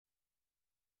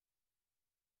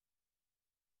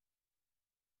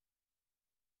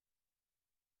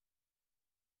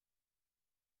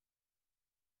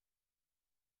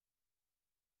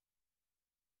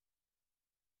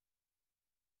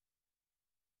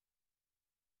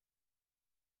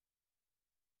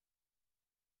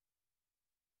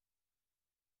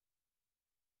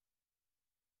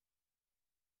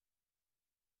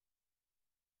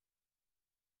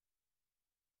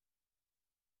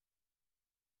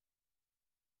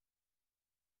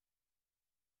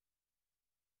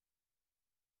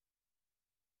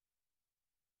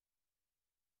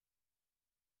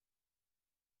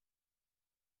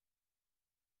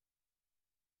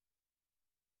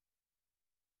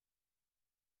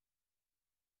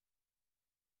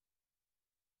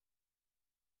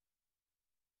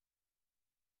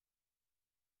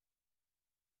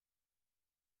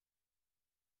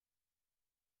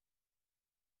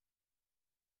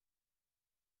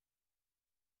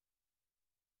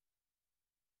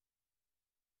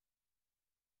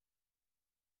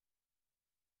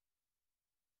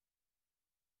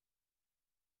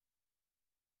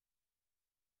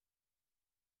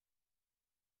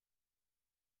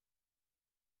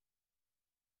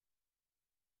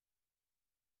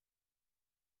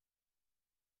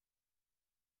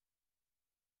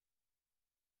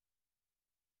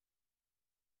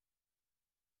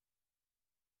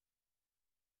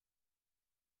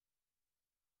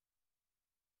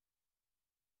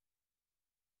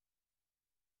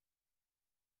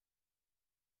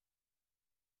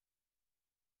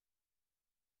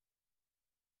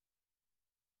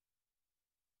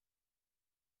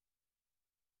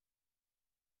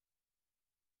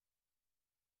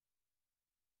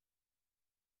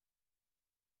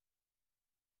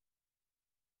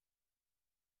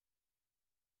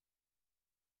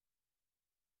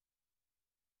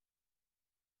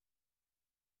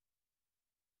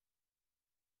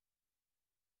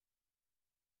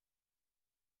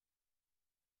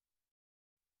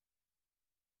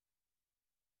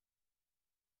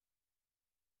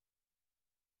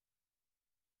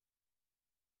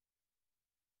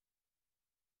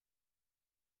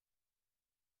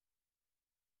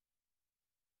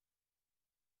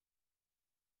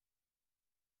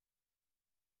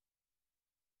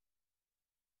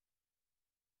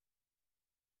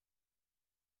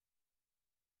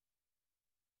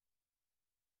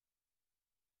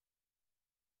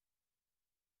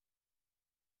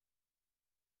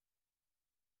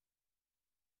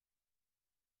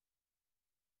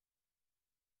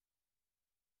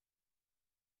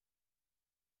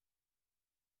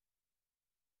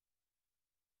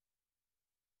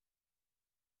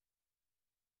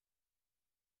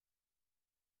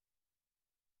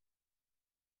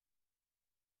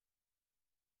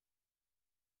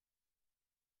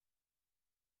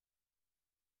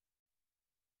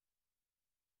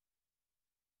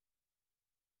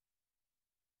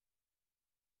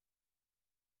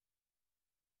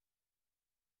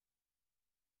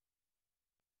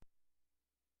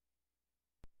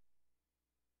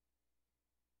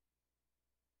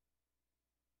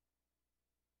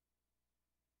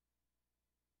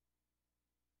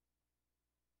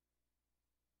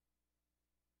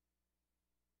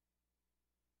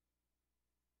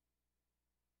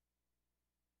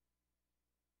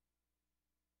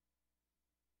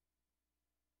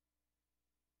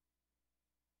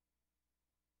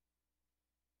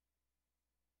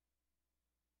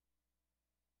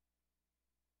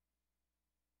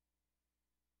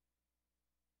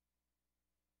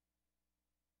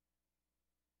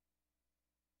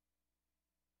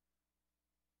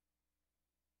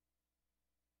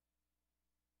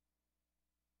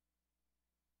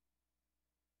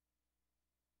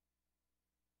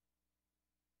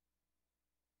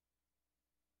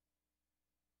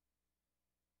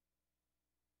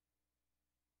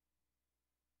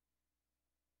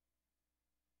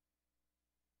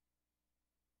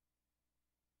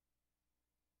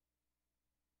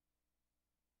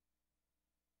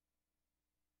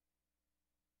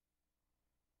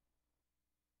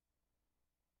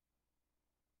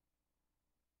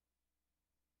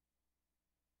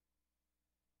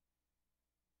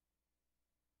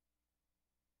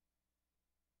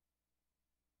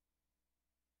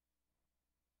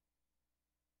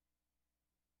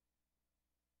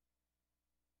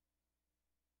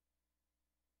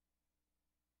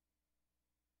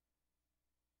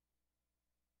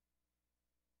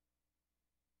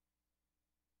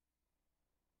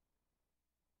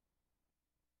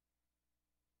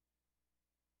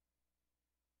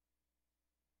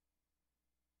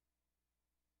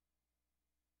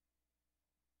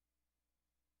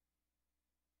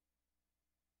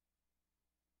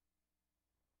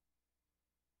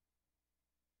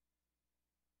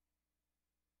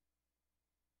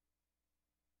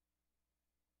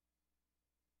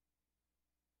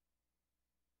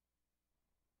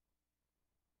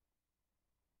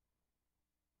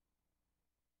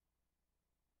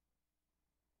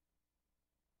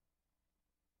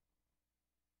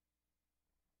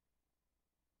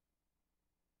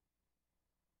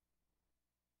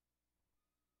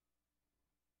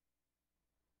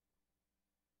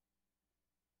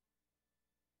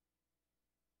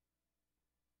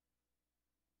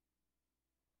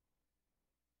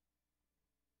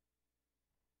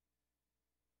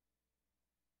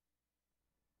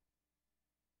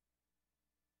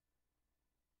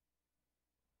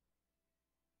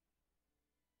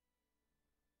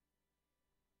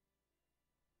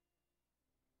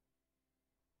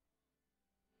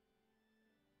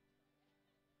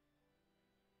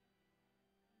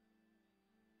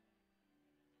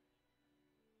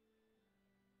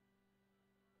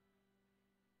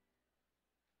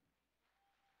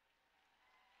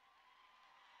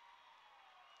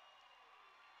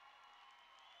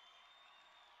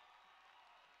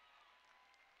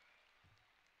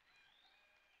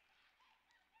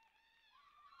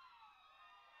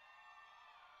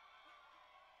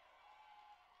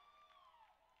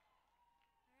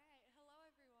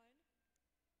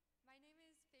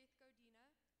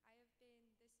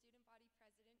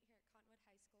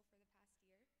school for the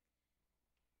past year.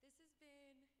 This has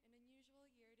been an unusual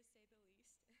year to say the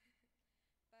least,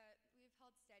 but we've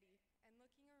held steady, and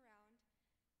looking around,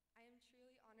 I am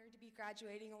truly honored to be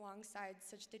graduating alongside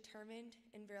such determined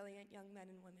and brilliant young men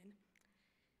and women.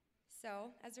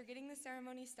 So, as we're getting the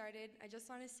ceremony started, I just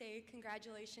want to say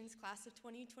congratulations, class of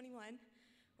 2021.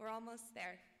 We're almost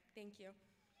there. Thank you.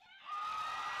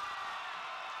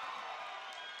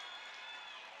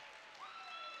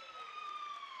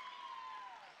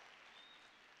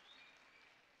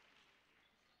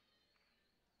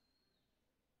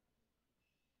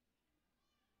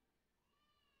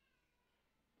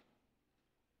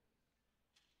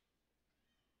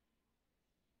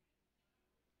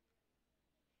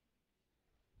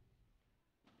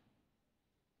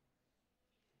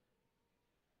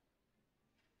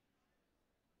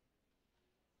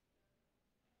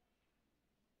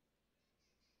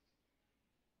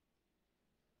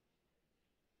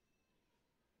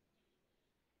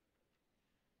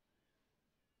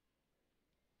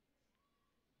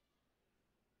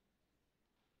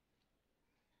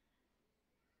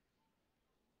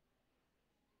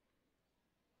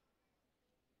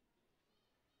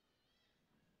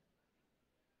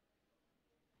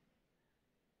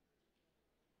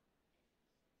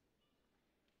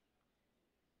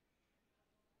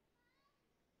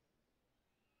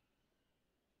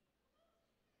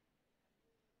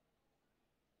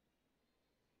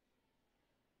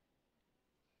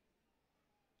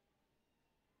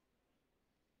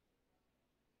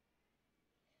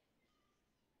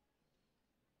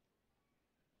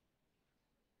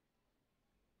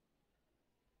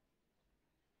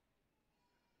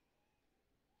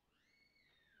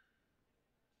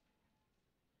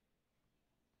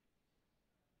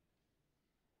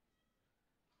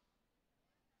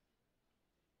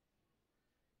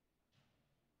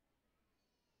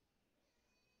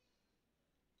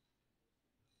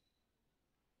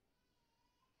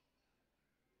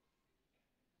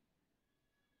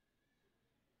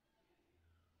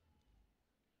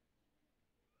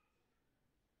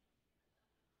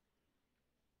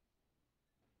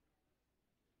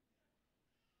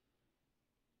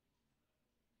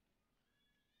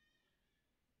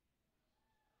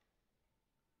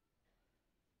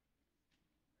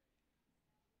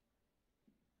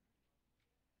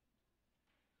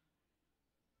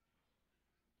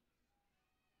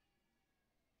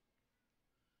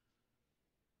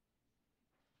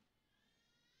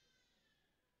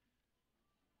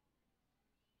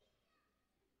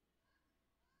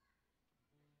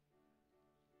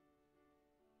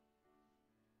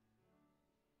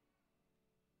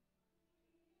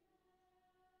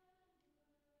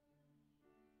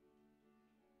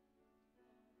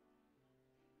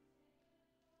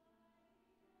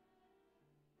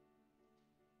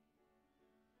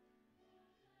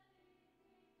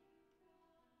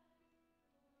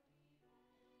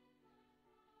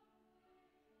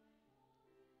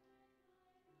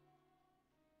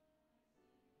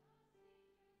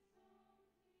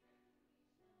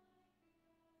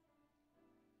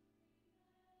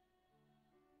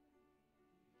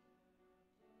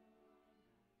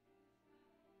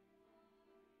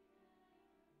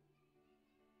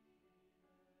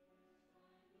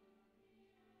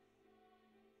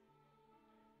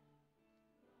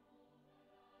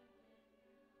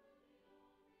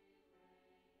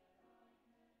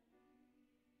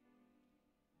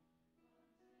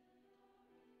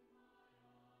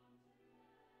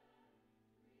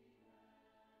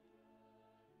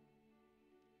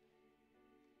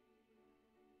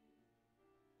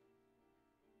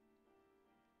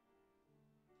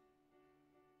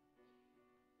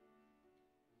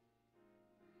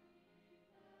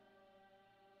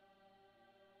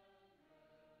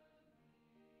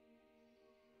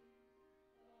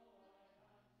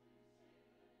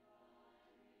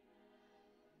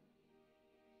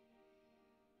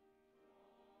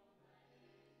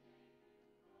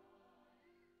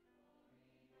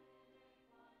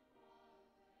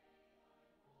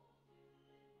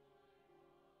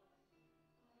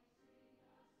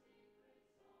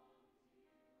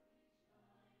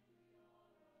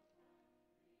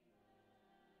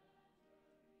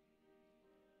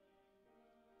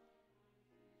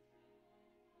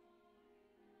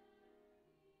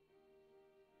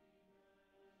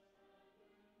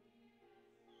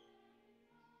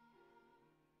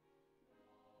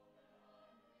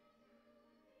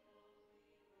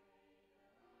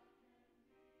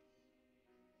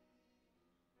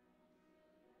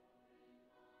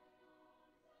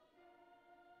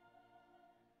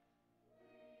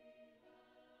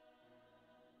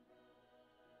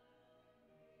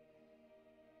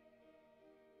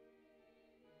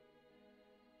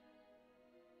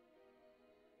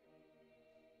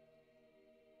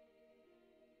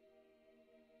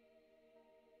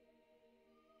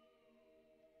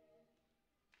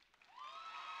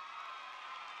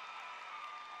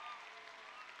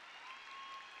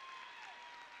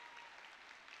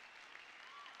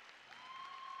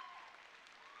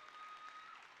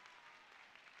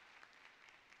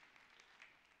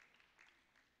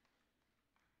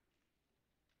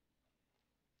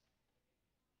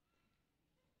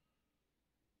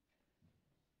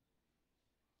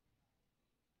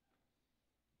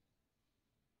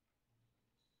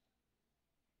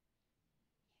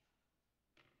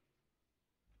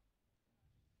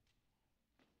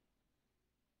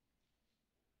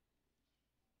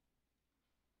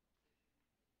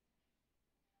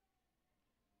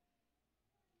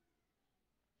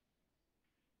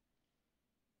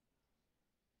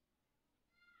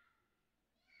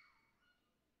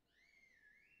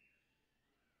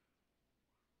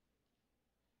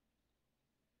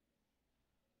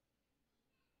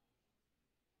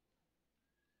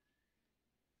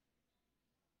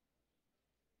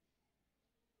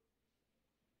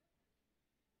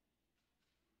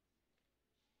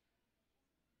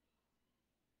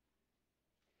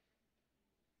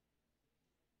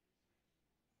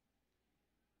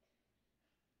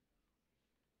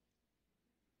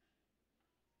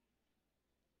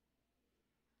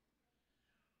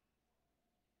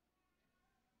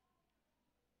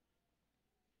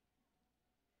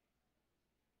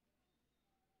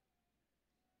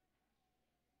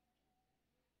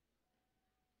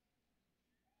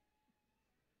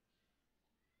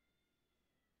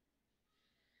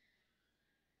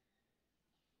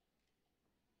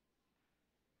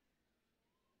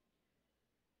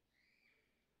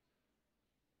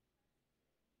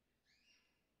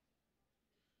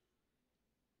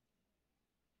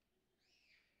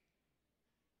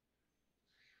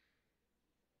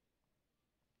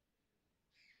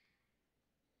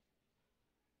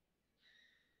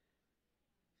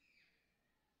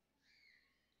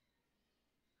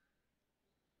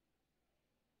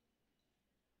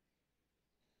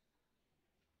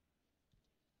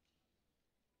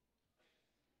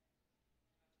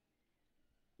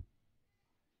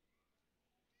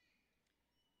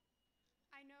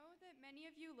 that many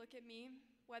of you look at me,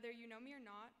 whether you know me or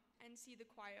not, and see the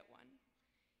quiet one.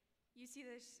 You see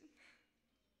the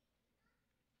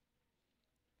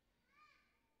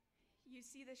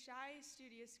shy,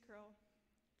 studious girl,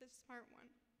 the smart one.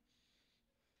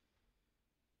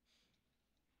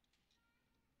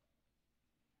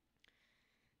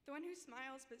 The one who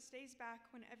smiles but stays back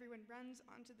when everyone runs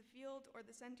onto the field or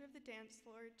the center of the dance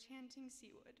floor chanting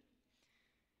Seawood.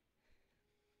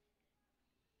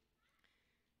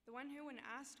 The one who, when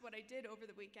asked what I did over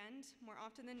the weekend, more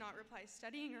often than not replies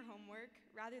studying or homework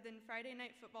rather than Friday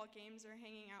night football games or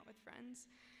hanging out with friends.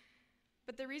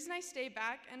 But the reason I stay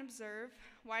back and observe,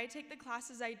 why I take the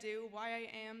classes I do, why I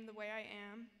am the way I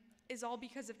am, is all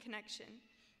because of connection.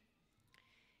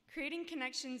 Creating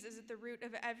connections is at the root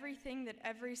of everything that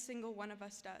every single one of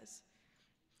us does.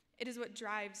 It is what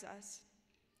drives us.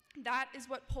 That is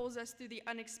what pulls us through the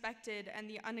unexpected and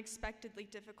the unexpectedly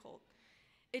difficult.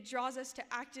 It draws us to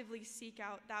actively seek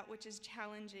out that which is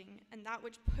challenging and that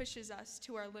which pushes us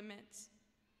to our limits.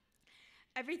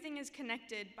 Everything is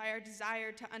connected by our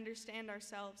desire to understand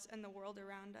ourselves and the world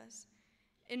around us.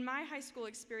 In my high school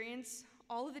experience,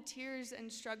 all of the tears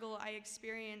and struggle I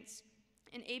experienced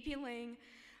in AP Lang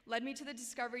led me to the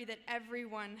discovery that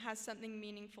everyone has something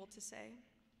meaningful to say,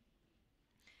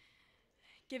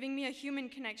 giving me a human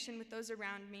connection with those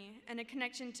around me and a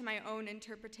connection to my own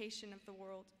interpretation of the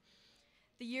world.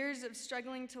 The years of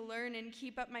struggling to learn and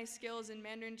keep up my skills in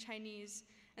Mandarin Chinese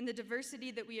and the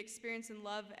diversity that we experience and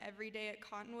love every day at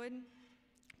Cottonwood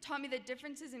taught me that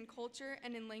differences in culture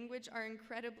and in language are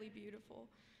incredibly beautiful.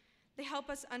 They help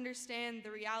us understand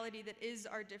the reality that is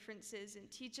our differences and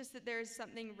teach us that there is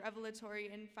something revelatory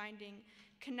in finding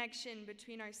connection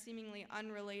between our seemingly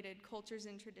unrelated cultures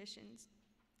and traditions,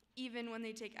 even when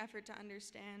they take effort to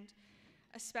understand,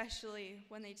 especially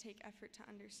when they take effort to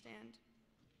understand.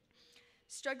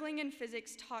 Struggling in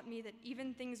physics taught me that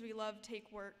even things we love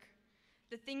take work.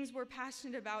 The things we're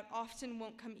passionate about often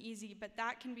won't come easy, but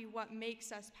that can be what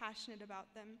makes us passionate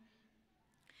about them.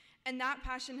 And that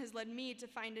passion has led me to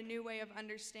find a new way of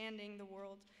understanding the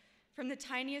world, from the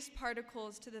tiniest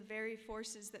particles to the very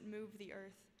forces that move the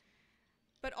earth.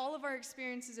 But all of our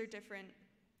experiences are different.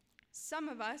 Some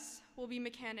of us will be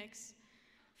mechanics,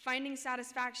 finding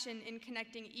satisfaction in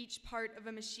connecting each part of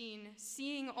a machine,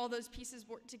 seeing all those pieces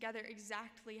work together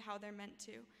exactly how they're meant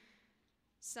to.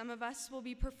 Some of us will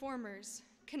be performers,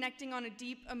 connecting on a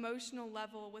deep emotional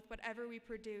level with whatever we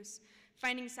produce,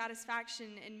 finding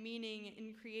satisfaction and meaning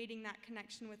in creating that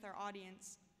connection with our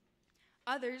audience.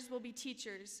 Others will be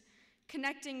teachers,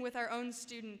 connecting with our own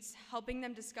students, helping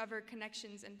them discover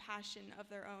connections and passion of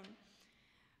their own.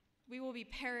 We will be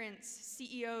parents,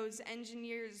 CEOs,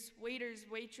 engineers, waiters,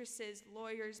 waitresses,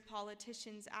 lawyers,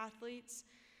 politicians, athletes,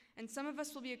 and some of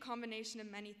us will be a combination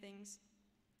of many things.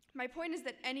 My point is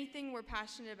that anything we're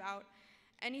passionate about,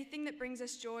 anything that brings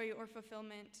us joy or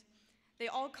fulfillment, they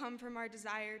all come from our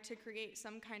desire to create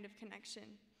some kind of connection.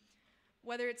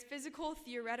 Whether it's physical,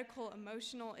 theoretical,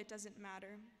 emotional, it doesn't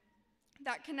matter.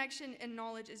 That connection and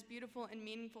knowledge is beautiful and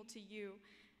meaningful to you,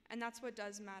 and that's what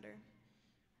does matter.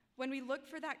 When we look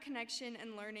for that connection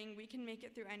and learning, we can make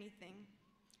it through anything.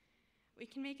 We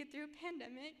can make it through a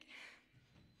pandemic,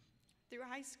 through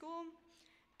high school,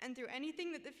 and through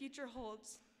anything that the future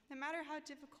holds, no matter how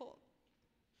difficult.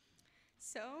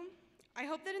 So, I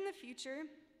hope that in the future,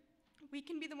 we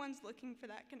can be the ones looking for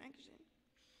that connection.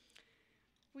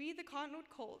 We, the Cottonwood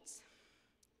Colts,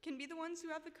 can be the ones who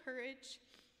have the courage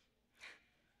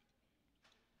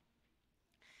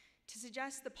to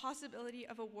suggest the possibility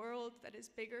of a world that is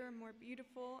bigger, more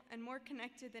beautiful, and more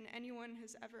connected than anyone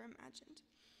has ever imagined.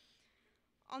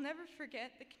 I'll never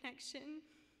forget the connection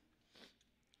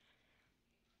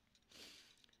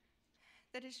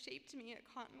that has shaped me at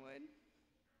Cottonwood.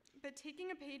 But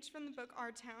taking a page from the book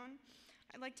Our Town,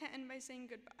 I'd like to end by saying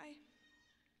goodbye.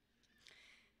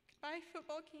 Goodbye,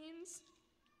 football games,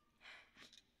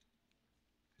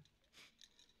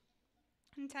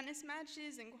 and tennis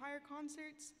matches and choir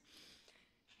concerts.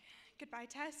 Goodbye,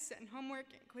 tests and homework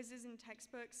and quizzes and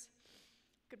textbooks.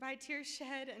 Goodbye, tears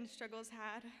shed and struggles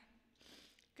had.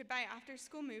 Goodbye,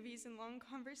 after-school movies and long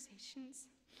conversations.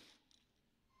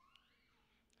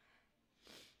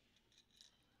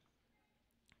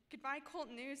 Goodbye, Colt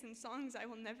news and songs I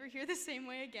will never hear the same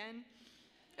way again.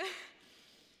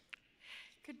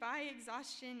 Goodbye,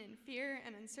 exhaustion and fear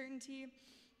and uncertainty.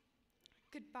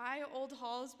 Goodbye, old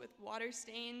halls with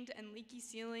water-stained and leaky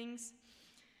ceilings.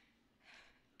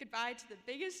 Goodbye to the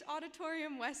biggest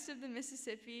auditorium west of the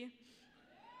Mississippi.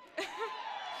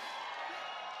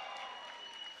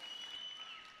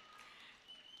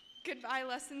 Goodbye,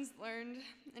 lessons learned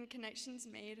and connections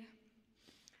made.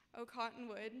 Oh,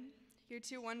 Cottonwood, you're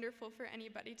too wonderful for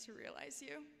anybody to realize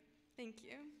you. Thank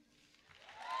you.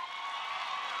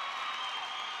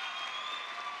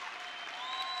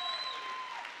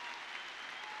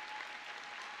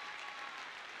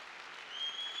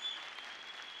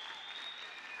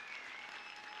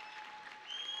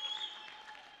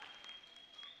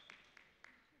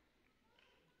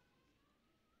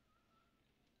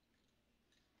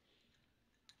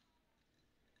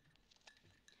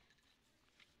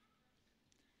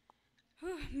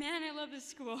 Whew, man, I love this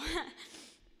school.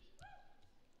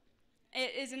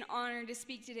 It is an honor to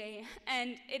speak today,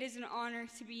 and it is an honor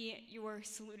to be your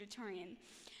salutatorian,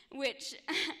 which,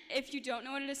 if you don't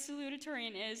know what a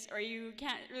salutatorian is, or you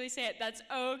can't really say it, that's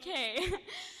okay.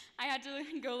 I had to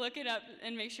go look it up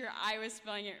and make sure I was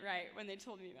spelling it right when they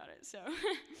told me about it, so.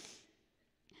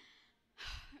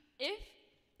 If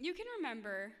you can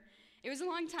remember, it was a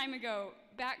long time ago,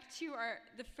 back to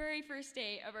the very first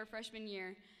day of our freshman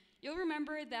year. You'll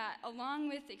remember that along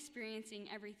with experiencing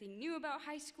everything new about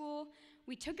high school,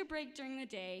 we took a break during the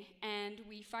day and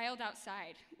we filed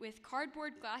outside with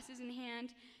cardboard glasses in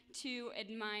hand to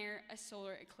admire a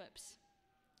solar eclipse.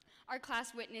 Our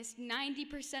class witnessed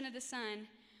 90% of the sun,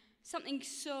 something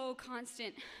so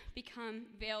constant, become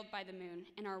veiled by the moon,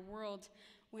 and our world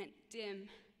went dim.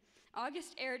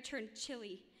 August air turned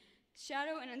chilly.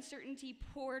 Shadow and uncertainty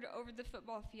poured over the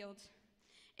football field.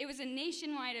 It was a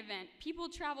nationwide event. People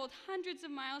traveled hundreds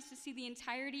of miles to see the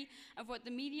entirety of what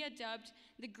the media dubbed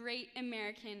the Great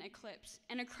American Eclipse.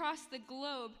 And across the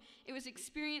globe, it was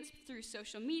experienced through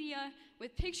social media,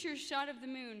 with pictures shot of the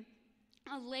moon,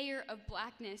 a layer of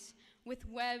blackness with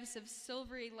webs of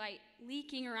silvery light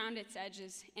leaking around its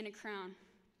edges in a crown.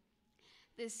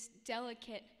 This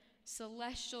delicate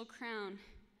celestial crown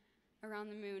around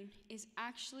the moon is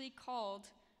actually called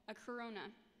a corona.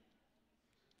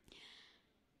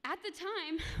 At the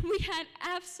time, we had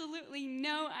absolutely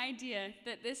no idea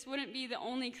that this wouldn't be the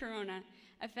only corona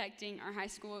affecting our high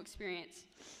school experience.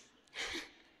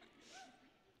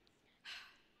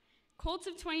 Colts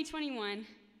of 2021,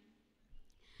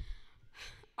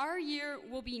 our year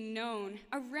will be known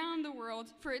around the world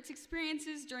for its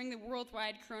experiences during the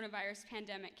worldwide coronavirus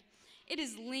pandemic. It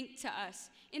is linked to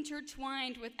us,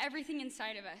 intertwined with everything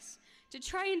inside of us. To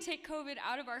try and take COVID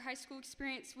out of our high school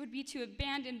experience would be to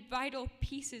abandon vital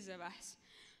pieces of us.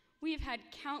 We have had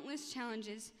countless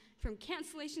challenges, from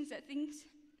cancellations at things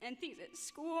at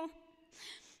school,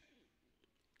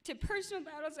 to personal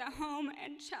battles at home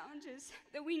and challenges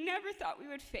that we never thought we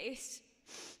would face.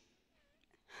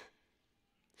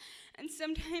 And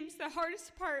sometimes the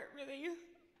hardest part really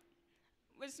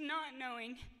was not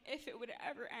knowing if it would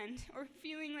ever end, or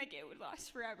feeling like it would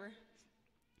last forever.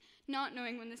 Not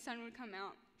knowing when the sun would come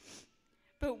out.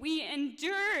 But we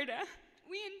endured.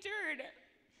 We endured.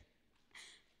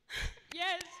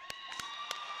 Yes.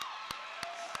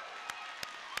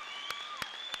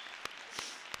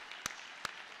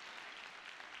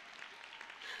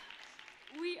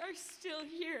 We are still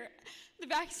here. The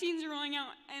vaccines are rolling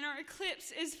out, and our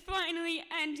eclipse is finally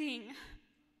ending.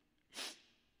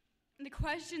 The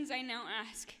questions I now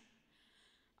ask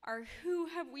are, who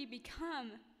have we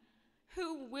become?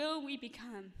 Who will we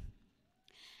become?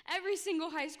 Every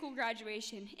single high school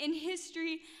graduation in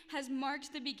history has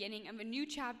marked the beginning of a new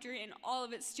chapter in all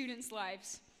of its students'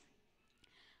 lives.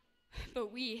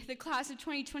 But we, the class of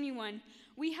 2021,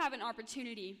 we have an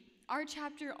opportunity. Our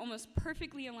chapter almost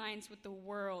perfectly aligns with the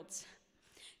world's.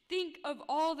 Think of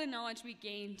all the knowledge we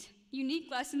gained,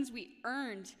 unique lessons we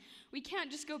earned. We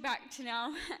can't just go back to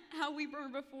now how we were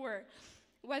before.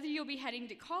 Whether you'll be heading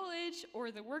to college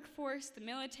or the workforce, the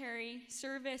military,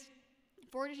 service,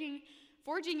 forging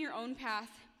your own path,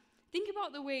 think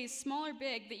about the ways, small or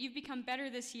big, that you've become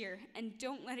better this year, and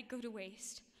don't let it go to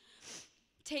waste.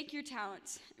 Take your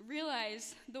talents.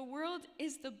 Realize the world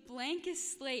is the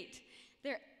blankest slate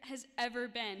there has ever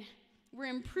been. We're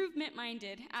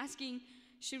improvement-minded, asking,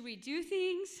 should we do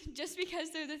things just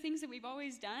because they're the things that we've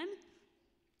always done?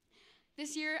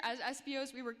 This year, as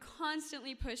SBOs, we were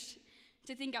constantly pushed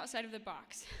to think outside of the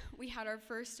box. We had our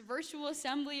first virtual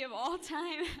assembly of all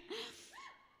time.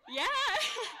 Yeah!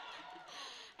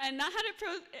 And that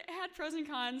had pros and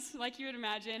cons, like you would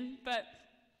imagine, but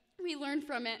we learned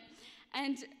from it.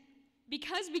 And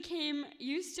because we became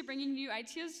used to bringing new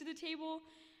ideas to the table,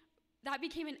 that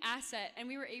became an asset, and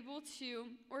we were able to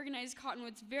organize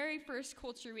Cottonwood's very first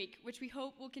Culture Week, which we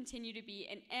hope will continue to be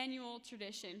an annual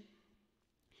tradition.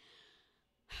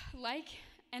 Like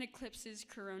an eclipse's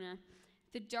corona,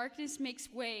 the darkness makes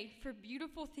way for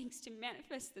beautiful things to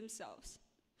manifest themselves.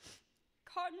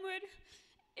 Cottonwood,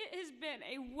 it has been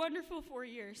a wonderful 4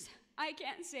 years. I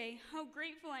can't say how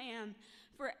grateful I am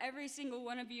for every single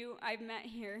one of you I've met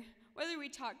here. Whether we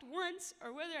talked once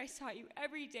or whether I saw you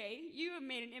every day, you have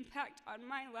made an impact on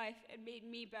my life and made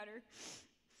me better.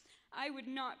 I would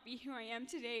not be who I am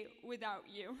today without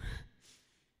you.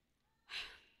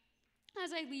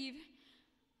 As I leave,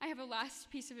 I have a last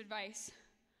piece of advice.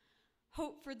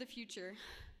 Hope for the future.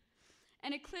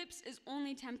 An eclipse is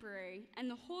only temporary, and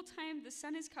the whole time the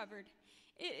sun is covered,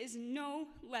 it is no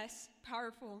less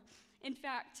powerful. In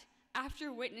fact,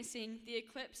 after witnessing the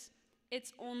eclipse,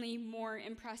 it's only more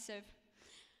impressive.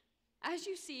 As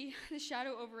you see, the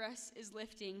shadow over us is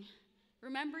lifting.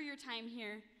 Remember your time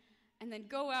here, and then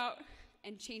go out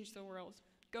and change the world.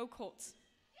 Go Colts.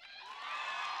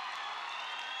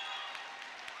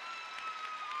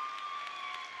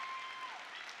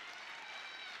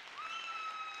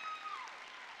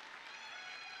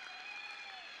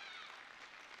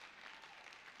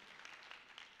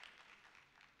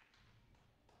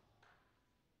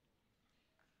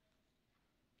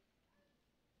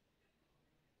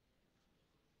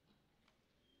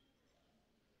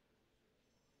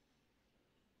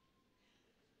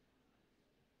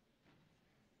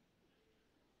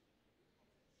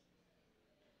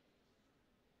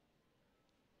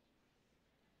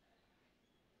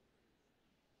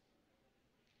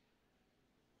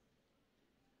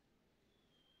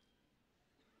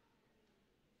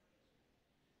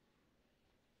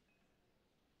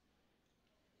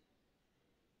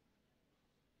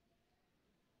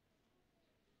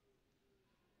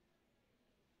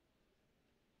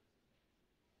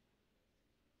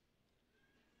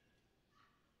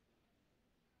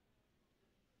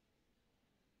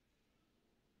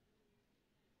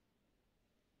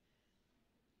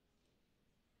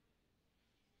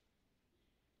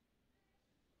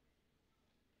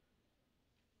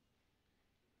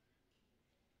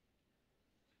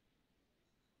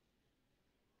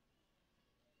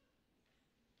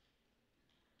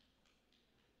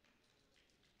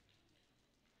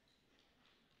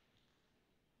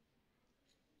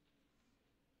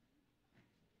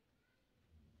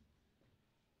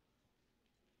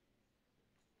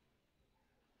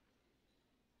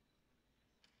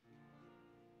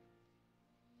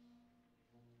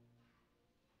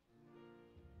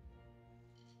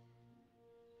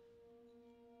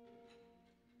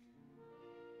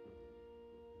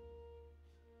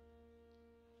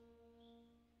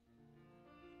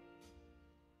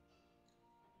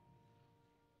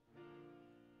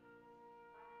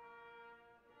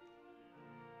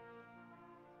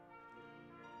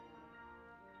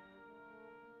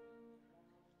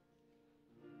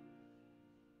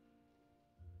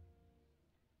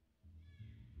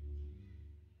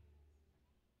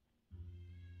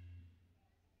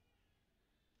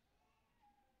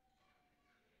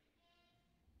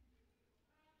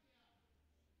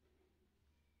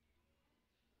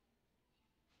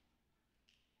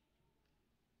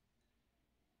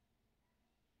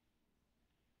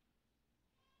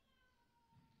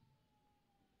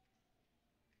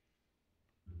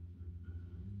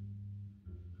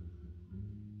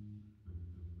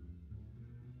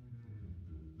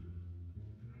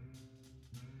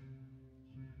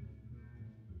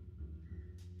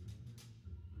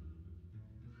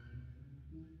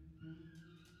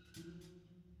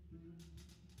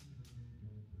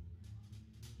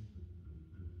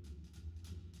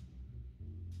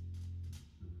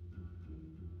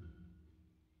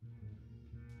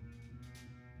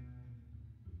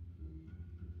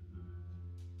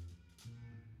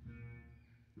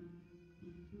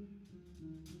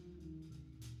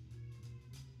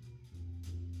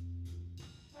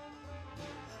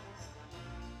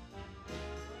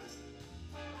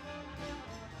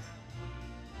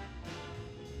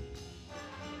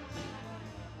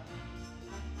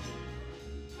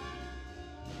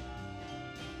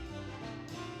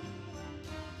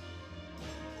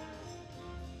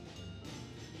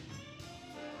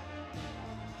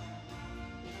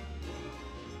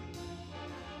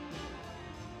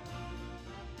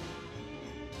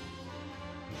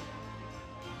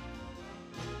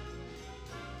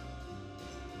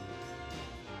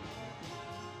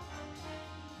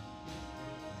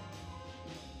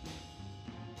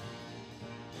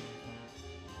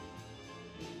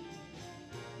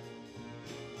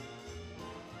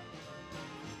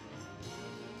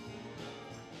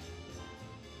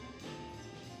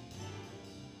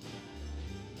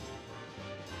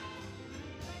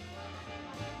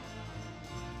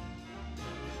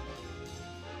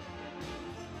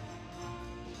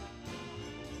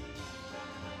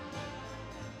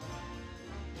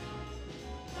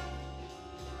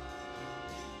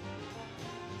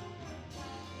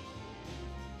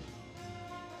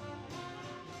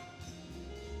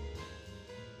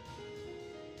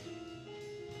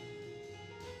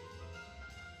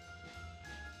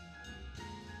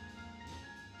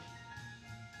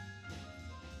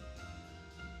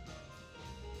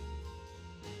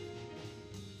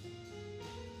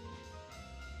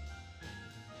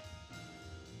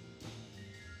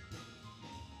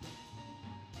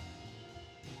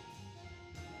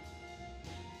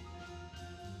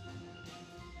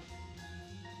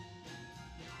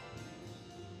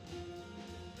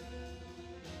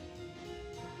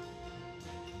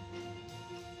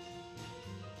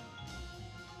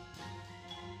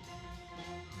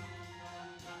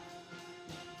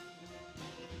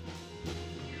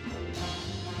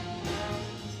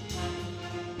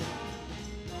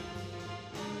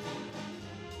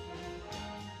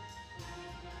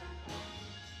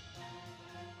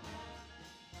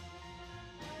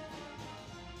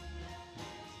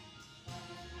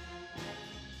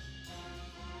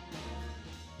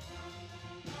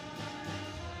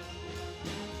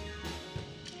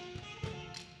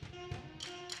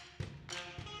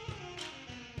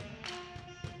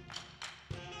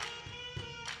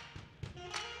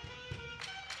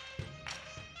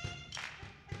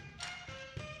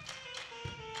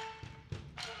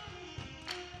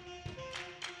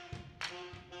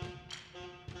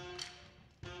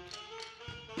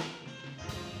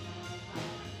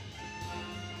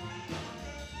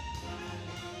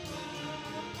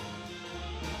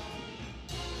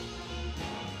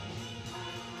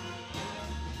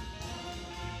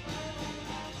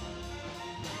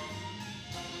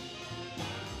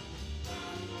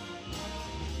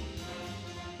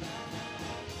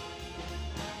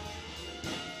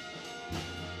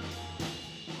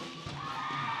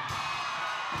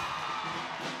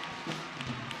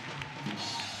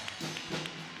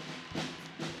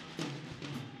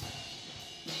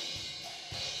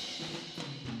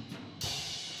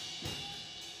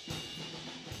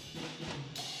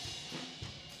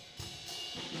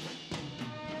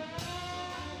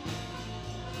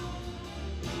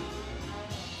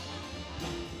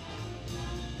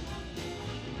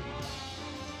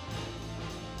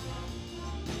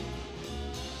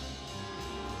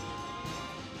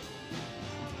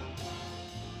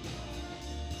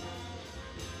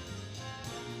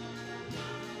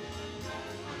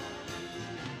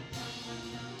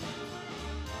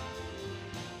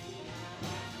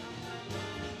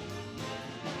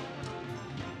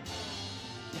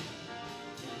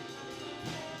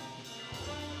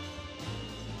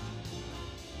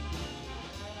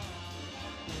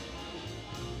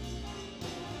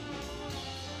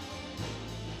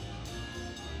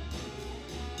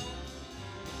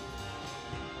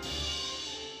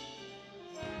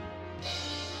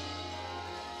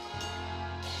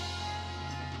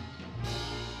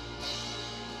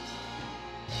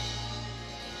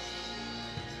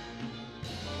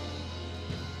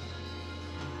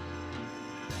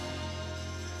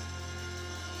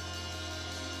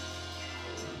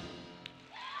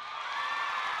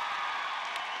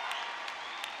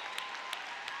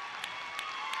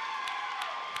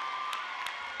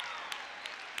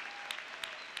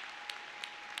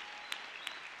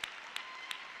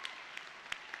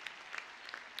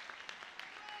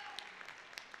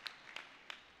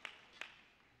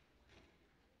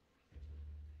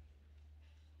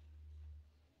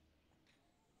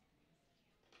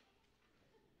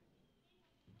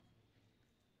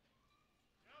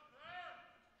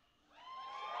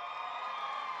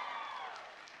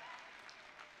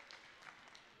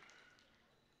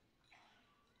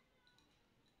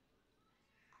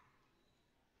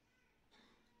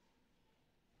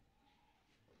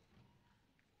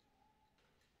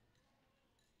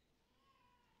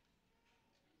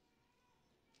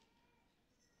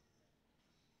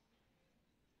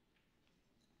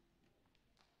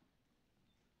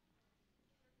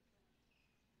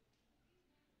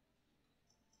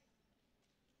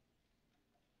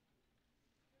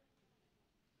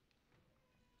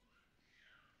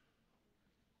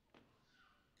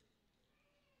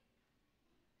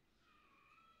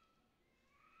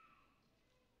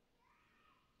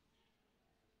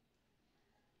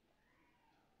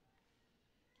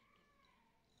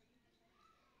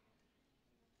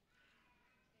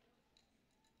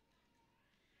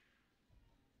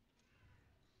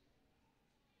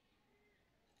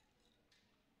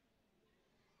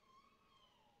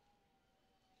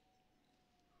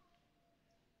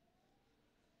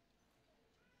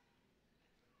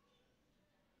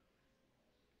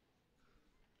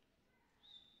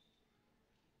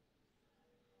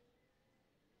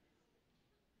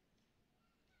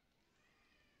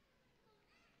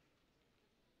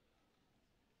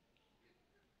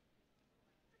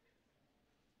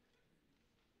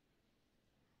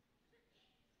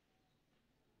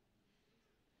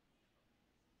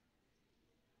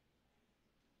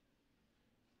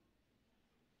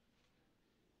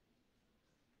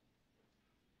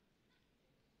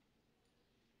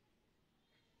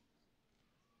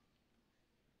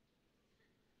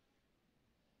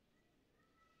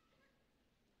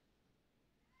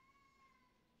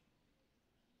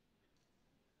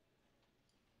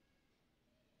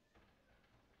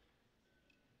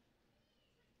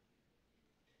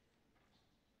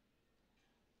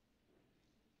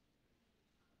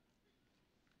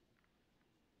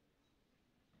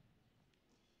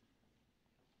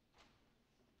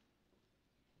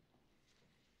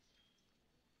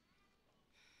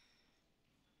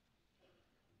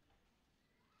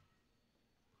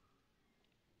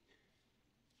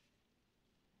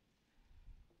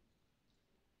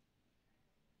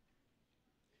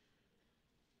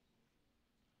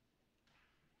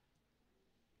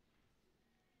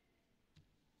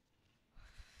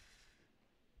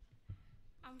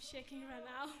 I'm shaking right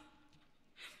now.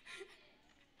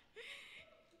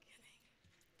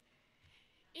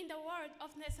 In the words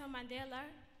of Nelson Mandela,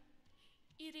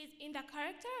 it is in the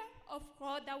character of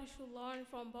growth that we should learn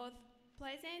from both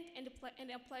pleasant and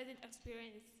unpleasant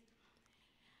experience.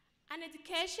 An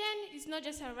education is not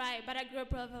just a right, but a great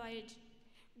privilege.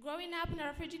 Growing up in a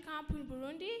refugee camp in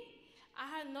Burundi,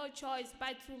 I had no choice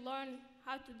but to learn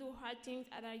how to do hard things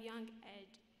at a young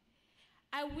age.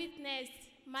 I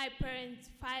witnessed my parents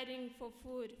fighting for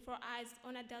food for us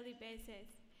on a daily basis.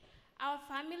 Our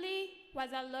family was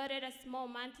allotted a small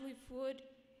monthly food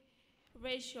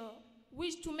ratio,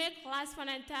 which to make last for an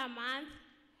entire month,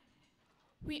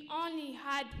 we only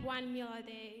had 1 meal a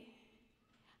day.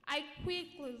 I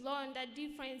quickly learned the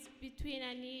difference between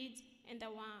a need and a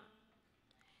want.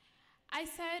 I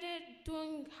started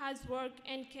doing housework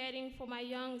and caring for my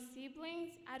young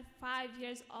siblings at 5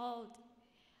 years old.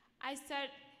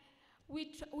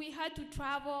 We had to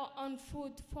travel on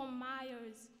foot for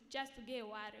miles just to get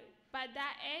water. By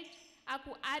that age, I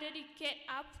could already get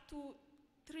up to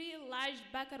 3 large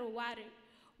buckets of water,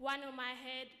 1 on my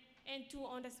head and 2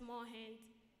 on the small hand.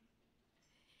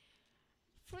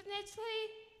 Fortunately,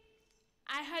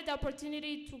 I had the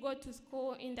opportunity to go to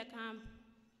school in the camp.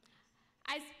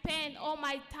 I spent all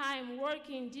my time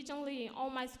working diligently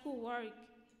on my schoolwork,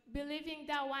 believing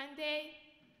that one day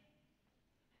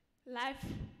life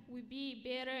will be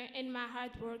better and my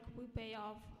hard work will pay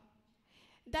off.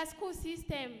 The school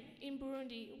system in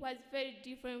Burundi was very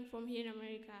different from here in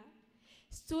America.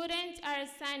 Students are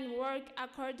assigned work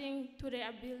according to their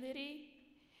ability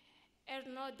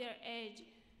and not their age.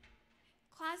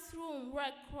 Classrooms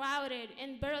were crowded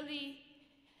and barely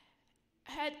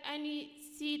had any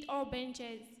seats or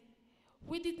benches.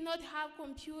 We did not have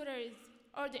computers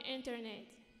or the internet.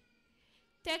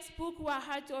 Textbooks were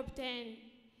hard to obtain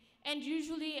and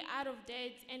usually out of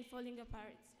date and falling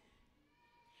apart.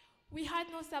 We had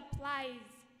no supplies,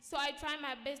 so I tried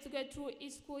my best to get through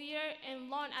each school year and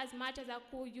learn as much as I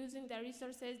could using the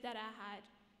resources that I had.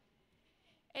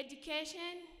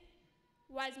 Education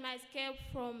was my escape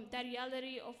from the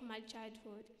reality of my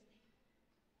childhood.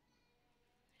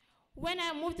 When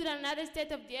I moved to another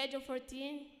state at the age of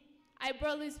 14, I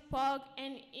barely spoke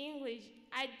any English.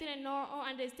 I didn't know or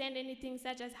understand anything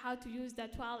such as how to use the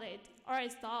toilet or a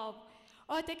stove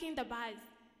or taking the bus.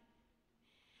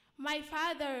 My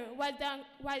father was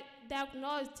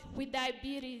diagnosed with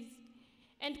diabetes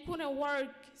and couldn't work,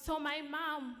 so my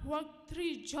mom worked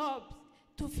 3 jobs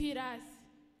to feed us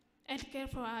and care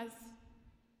for us.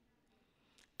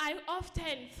 I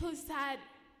often feel sad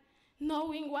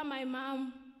knowing what my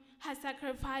mom has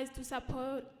sacrificed to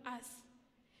support us.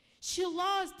 She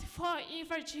lost 4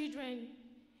 infant children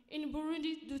in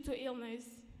Burundi due to illness.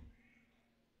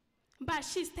 But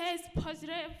she stays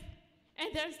positive,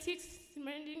 and their 6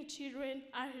 remaining children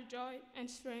are her joy and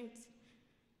strength.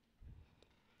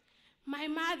 My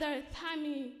mother taught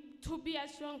me to be a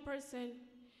strong person,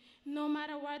 no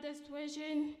matter what the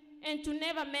situation, and to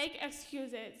never make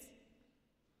excuses.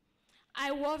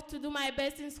 I worked to do my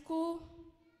best in school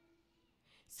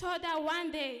so that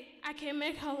one day I can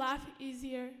make her life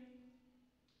easier.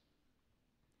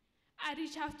 I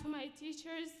reached out to my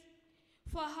teachers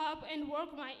for help and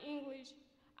work my English.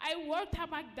 I worked at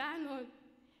McDonald's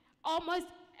almost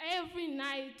every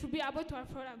night to be able to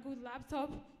afford a good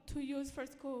laptop to use for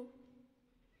school.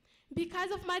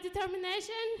 Because of my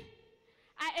determination,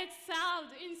 I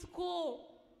excelled in school.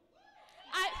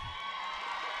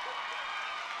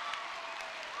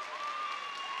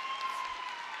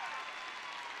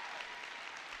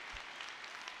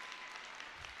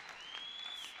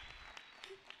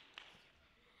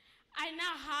 I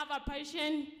now have a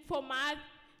passion for math,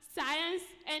 science,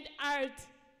 and art,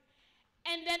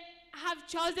 and then have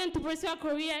chosen to pursue a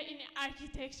career in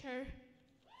architecture.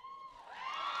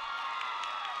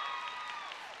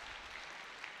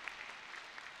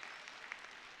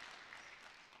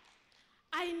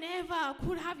 I never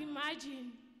could have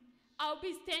imagined I'll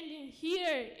be standing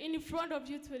here in front of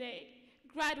you today,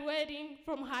 graduating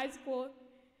from high school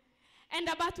and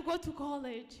about to go to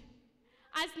college.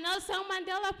 As Nelson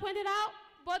Mandela pointed out,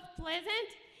 both pleasant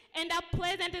and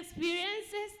unpleasant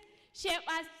experiences shape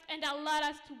us and allow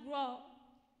us to grow.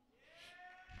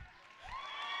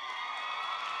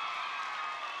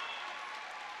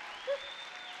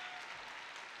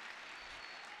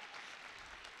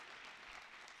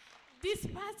 This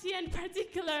past year in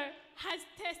particular has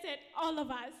tested all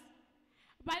of us,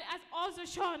 but has also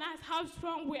shown us how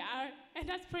strong we are and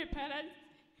has prepared us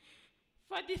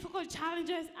for difficult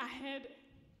challenges ahead.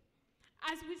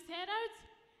 As we set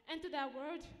out into the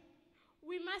world,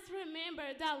 we must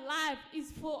remember that life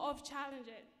is full of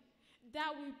challenges.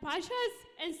 that we purchase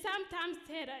and sometimes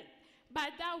hated,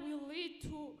 but that will lead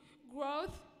to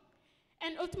growth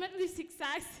and ultimately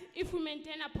success if we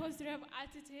maintain a positive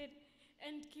attitude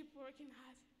and keep working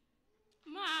hard.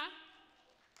 Ma,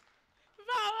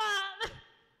 Mama,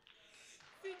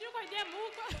 sijui kwa je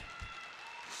muko.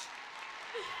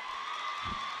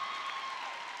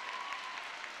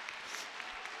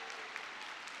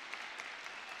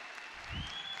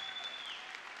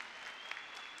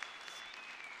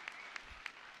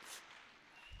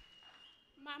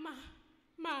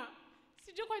 Ma,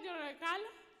 sijui kwa jonekana.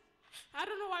 I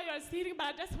don't know why you're sitting, but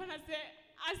I just want to say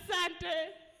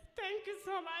asante. Thank you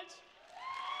so much.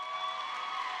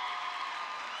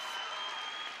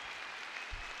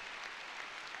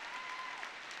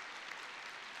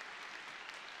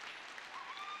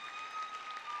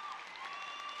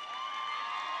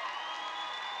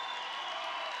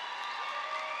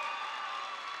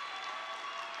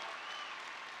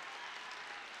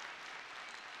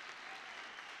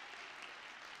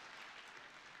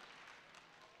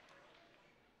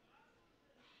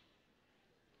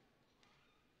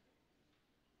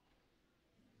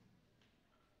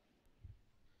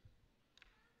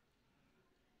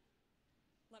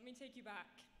 Let me take you back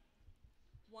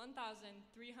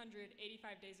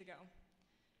 1,385 days ago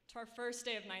to our first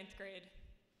day of ninth grade.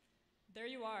 There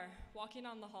you are, walking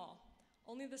down the hall,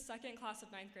 only the second class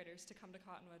of ninth graders to come to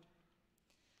Cottonwood.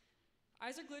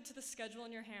 Eyes are glued to the schedule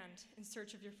in your hand in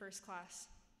search of your first class.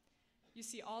 You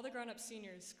see all the grown-up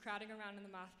seniors crowding around in the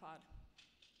math pod.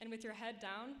 And with your head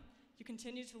down, you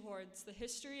continue towards the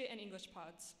history and English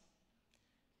pods.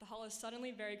 The hall is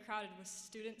suddenly very crowded with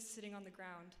students sitting on the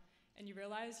ground, and you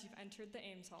realize you've entered the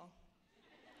Ames Hall.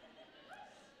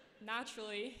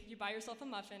 Naturally, you buy yourself a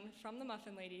muffin from the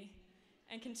muffin lady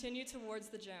and continue towards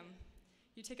the gym.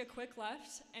 You take a quick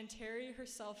left, and Terry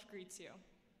herself greets you.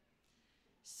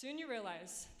 Soon you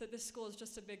realize that this school is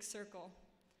just a big circle,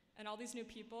 and all these new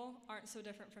people aren't so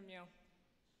different from you.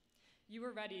 You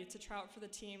were ready to try out for the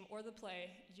team or the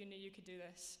play. You knew you could do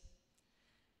this.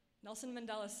 Nelson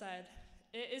Mandela said,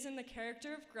 "It is in the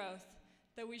character of growth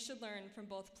that we should learn from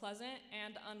both pleasant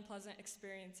and unpleasant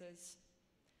experiences."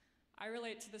 I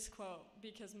relate to this quote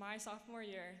because my sophomore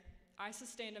year, I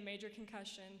sustained a major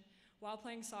concussion while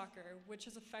playing soccer, which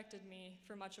has affected me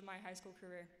for much of my high school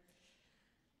career.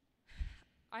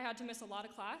 I had to miss a lot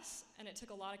of class, and it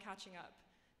took a lot of catching up,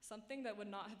 something that would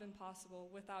not have been possible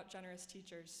without generous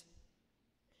teachers.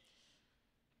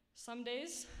 Some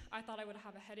days, I thought I would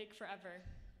have a headache forever,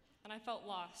 and I felt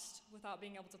lost without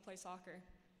being able to play soccer.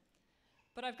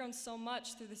 But I've grown so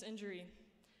much through this injury.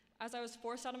 As I was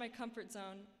forced out of my comfort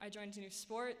zone, I joined new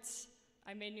sports,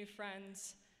 I made new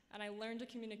friends, and I learned to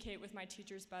communicate with my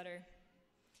teachers better.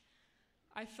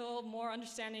 I feel more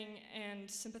understanding and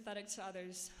sympathetic to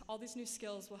others. All these new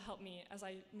skills will help me as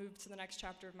I move to the next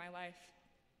chapter of my life.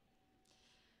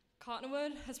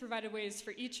 Cottonwood has provided ways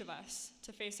for each of us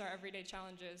to face our everyday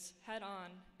challenges head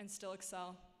on and still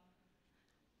excel.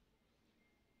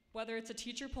 Whether it's a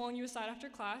teacher pulling you aside after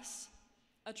class,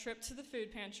 a trip to the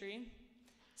food pantry,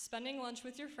 spending lunch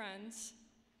with your friends,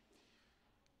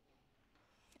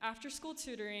 after-school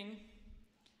tutoring,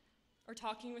 or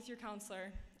talking with your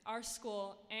counselor, our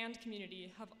school and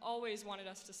community have always wanted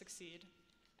us to succeed,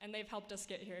 and they've helped us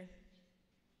get here.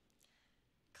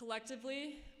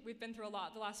 Collectively, we've been through a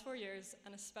lot the last 4 years,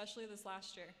 and especially this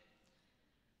last year.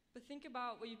 But think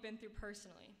about what you've been through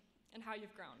personally and how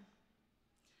you've grown.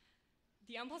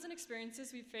 The unpleasant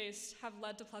experiences we've faced have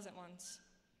led to pleasant ones.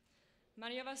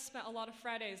 Many of us spent a lot of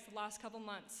Fridays the last couple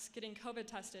months getting COVID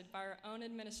tested by our own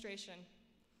administration.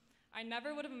 I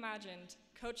never would have imagined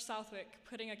Coach Southwick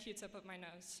putting a Q-tip up my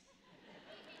nose.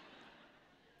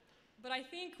 But I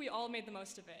think we all made the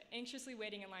most of it, anxiously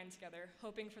waiting in line together,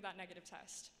 hoping for that negative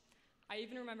test. I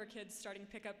even remember kids starting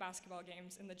pickup basketball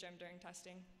games in the gym during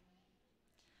testing.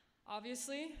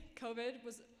 Obviously, COVID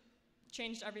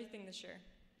changed everything this year.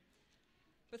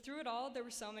 But through it all, there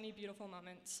were so many beautiful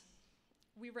moments.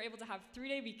 We were able to have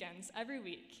 3-day weekends every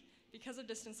week because of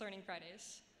Distance Learning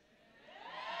Fridays.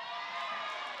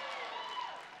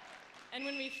 And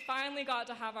when we finally got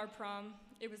to have our prom,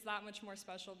 it was that much more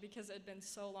special because it had been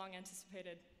so long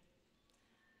anticipated.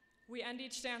 We end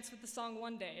each dance with the song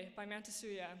One Day by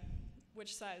Mantasuya,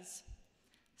 which says,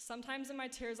 "Sometimes in my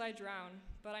tears I drown,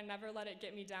 but I never let it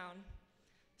get me down.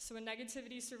 So when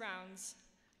negativity surrounds,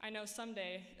 I know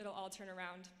someday it'll all turn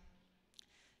around."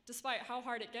 Despite how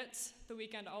hard it gets, the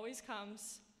weekend always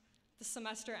comes, the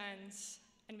semester ends,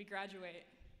 and we graduate.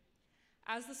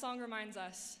 As the song reminds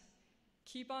us,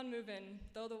 keep on moving,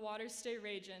 though the waters stay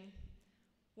raging.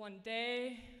 One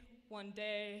day, one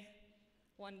day,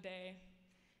 one day.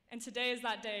 And today is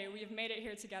that day. We have made it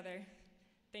here together.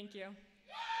 Thank you.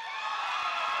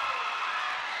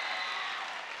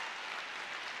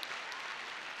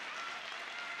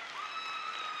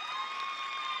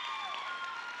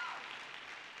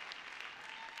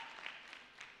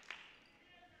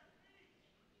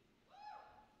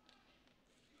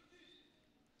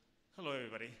 Hello,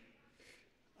 everybody.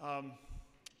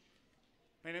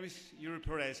 My name is Yuri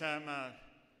Perez. I'm a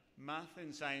math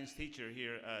and science teacher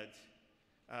here at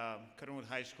Cottonwood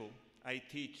High School. I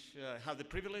have the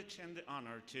privilege and the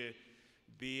honor to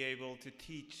be able to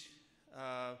teach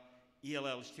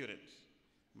ELL students.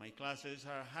 My classes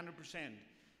are 100%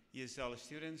 ESL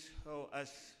students, or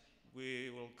as we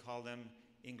will call them,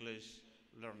 English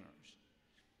learners.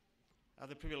 I have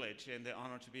the privilege and the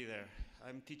honor to be there.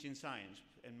 I'm teaching science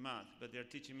and math, but they're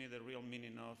teaching me the real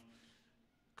meaning of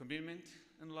commitment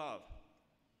and love.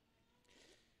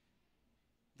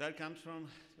 That comes from,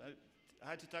 I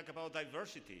had to talk about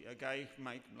diversity. A guy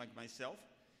like myself,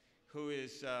 who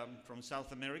is from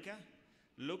South America,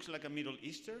 looks like a Middle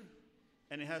Eastern,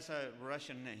 and he has a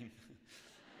Russian name.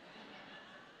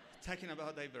 Talking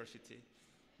about diversity.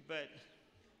 But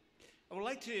I would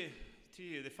like to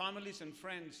you, the families and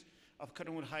friends of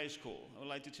Cottonwood High School, I would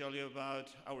like to tell you about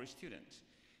our students.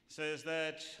 It says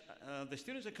that the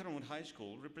students at Cottonwood High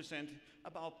School represent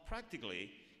about practically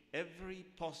every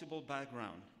possible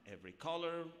background, every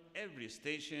color, every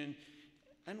station,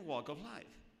 and walk of life.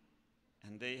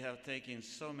 And they have taken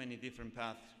so many different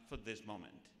paths for this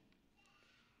moment.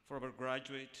 For our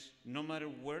graduates, no matter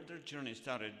where their journey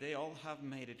started, they all have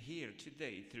made it here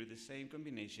today through the same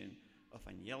combination of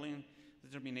unyielding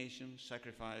determination,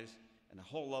 sacrifice, and a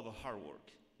whole lot of hard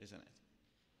work, isn't it?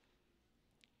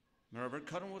 Moreover,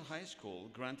 Cottonwood High School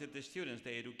granted the students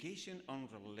the education on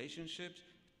relationships,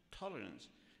 tolerance,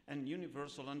 and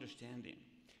universal understanding.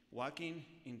 Walking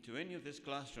into any of these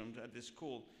classrooms at the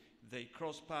school, they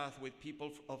cross paths with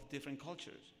people of different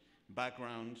cultures,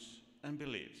 backgrounds, and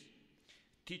beliefs.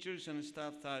 Teachers and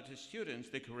staff taught the students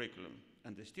the curriculum,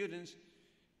 and the students,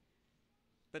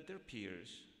 but their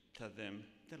peers, taught them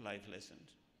the life lessons.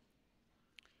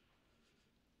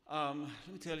 Let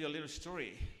me tell you a little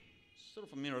story, sort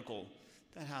of a miracle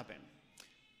that happened.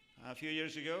 A few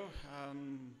years ago,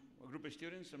 a group of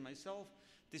students and myself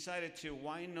decided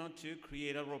why not to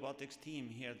create a robotics team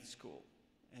here at the school,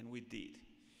 and we did.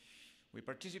 We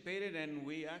participated, and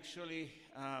we actually,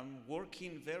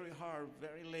 working very hard,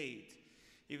 very late,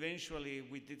 eventually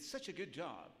we did such a good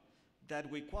job that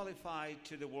we qualified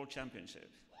to the World Championship.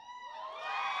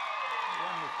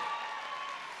 Wonderful.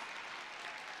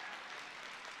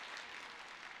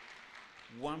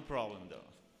 One problem, though.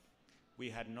 We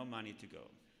had no money to go.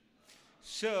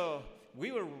 So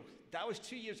that was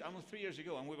 2 years, almost 3 years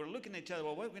ago, and we were looking at each other,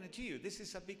 well, what are we going to do? This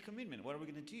is a big commitment. What are we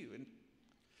going to do? And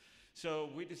so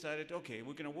we decided, okay,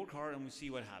 we're going to work hard and we'll see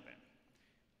what happens.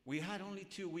 We had only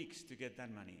 2 weeks to get that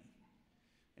money.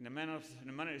 In a matter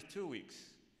of 2 weeks,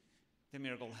 the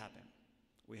miracle happened.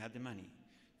 We had the money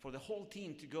for the whole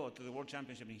team to go to the World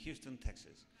Championship in Houston,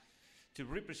 Texas, to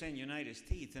represent United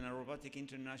States in a robotic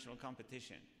international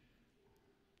competition.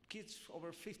 Kids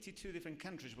over 52 different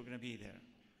countries were going to be there.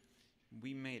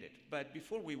 We made it. But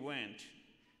before we went,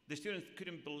 the students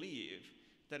couldn't believe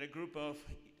that a group of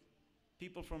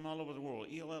people from all over the world,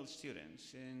 ELL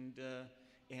students,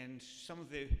 and some of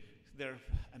their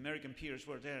American peers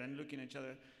were there and looking at each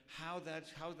other, how that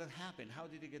happened, how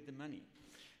did they get the money?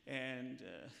 And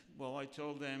well, I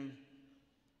told them,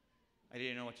 I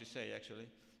didn't know what to say actually,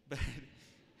 but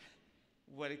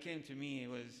what it came to me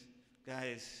was,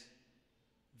 guys,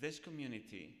 this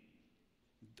community,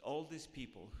 all these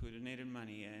people who donated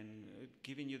money and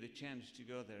giving you the chance to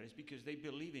go there is because they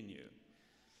believe in you.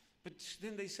 But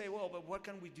then they say, well, but what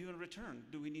can we do in return?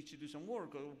 Do we need to do some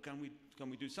work, or can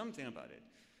we do something about it?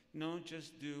 No,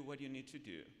 just do what you need to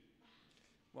do.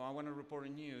 Well, I want to report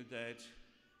on you that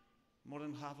more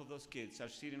than half of those kids are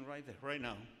sitting right there, right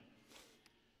now,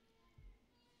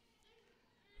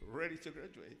 ready to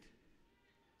graduate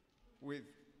with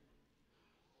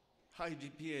high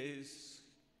GPAs,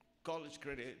 college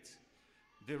credits.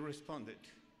 They responded.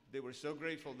 They were so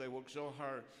grateful. They worked so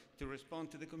hard to respond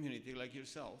to the community like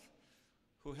yourself,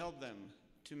 who helped them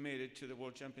to make it to the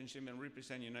World Championship and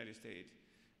represent United States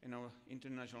in our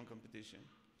international competition.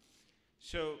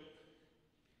 So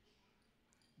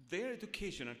their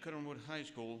education at Cottonwood High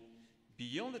School,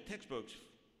 beyond the textbooks,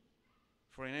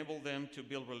 for enable them to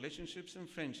build relationships and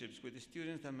friendships with the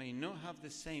students that may not have the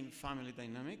same family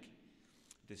dynamic,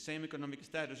 the same economic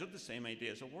status, or the same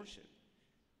ideas of worship.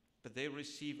 But they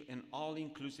receive an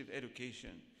all-inclusive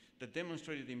education that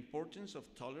demonstrated the importance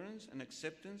of tolerance and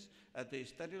acceptance as they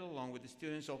studied along with the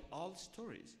students of all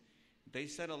stories. They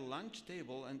set a lunch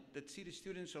table and that seated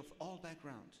students of all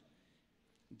backgrounds.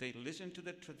 They listened to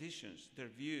their traditions, their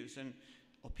views and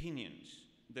opinions,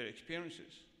 their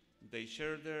experiences. They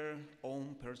shared their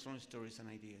own personal stories and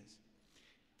ideas.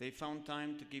 They found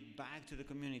time to give back to the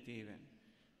community even.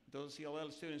 Those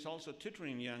ELL students also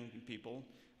tutoring young people,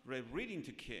 reading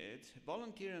to kids,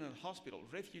 volunteering at hospitals,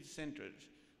 refuge centers,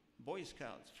 Boy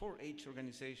Scouts, 4-H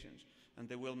organizations, and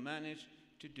they will manage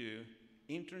to do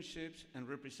internships and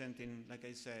representing, like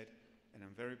I said, and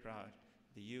I'm very proud,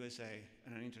 the USA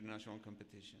in an international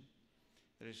competition.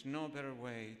 There is no better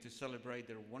way to celebrate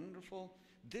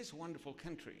this wonderful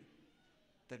country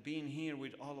than being here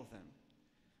with all of them.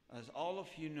 As all of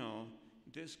you know,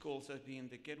 this school has been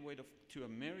the gateway to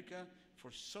America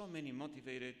for so many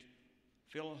motivated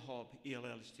Phil Hope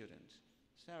ELL students.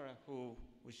 Sarah, who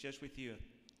was just with you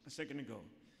a second ago,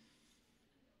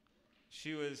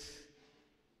 she was,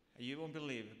 you won't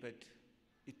believe it, but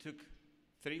it took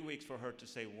 3 weeks for her to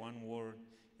say one word,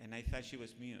 and I thought she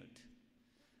was mute.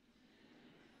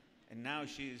 And now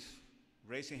she's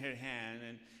raising her hand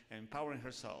and empowering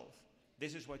herself.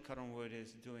 This is what Cottonwood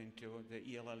is doing to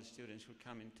the ELL students who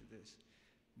come into this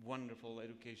wonderful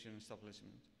education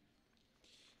establishment.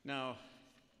 Now,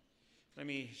 let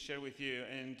me share with you,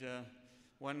 and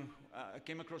I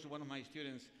came across one of my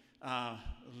students'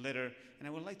 letter, and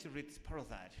I would like to read part of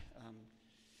that.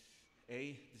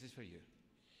 This is for you.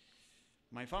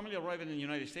 My family arrived in the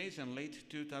United States in late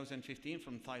 2015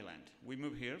 from Thailand. We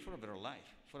moved here for a better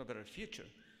life, for a better future.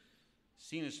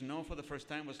 Seeing snow for the first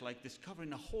time was like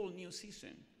discovering a whole new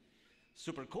season.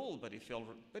 Super cold, but it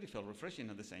felt refreshing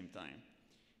at the same time.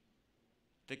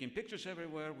 Taking pictures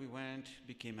everywhere we went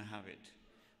became a habit.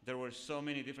 There were so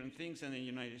many different things in the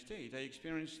United States. I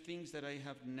experienced things that I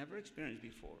have never experienced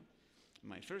before.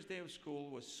 My first day of school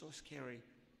was so scary.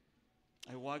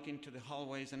 I walked into the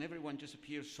hallways and everyone just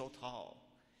appeared so tall.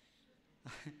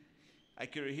 I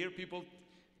could hear people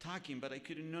talking, but I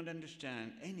could not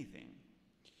understand anything.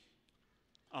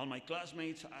 All my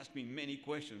classmates asked me many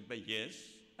questions, but yes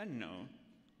and no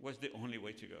was the only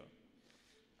way to go.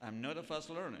 I'm not a fast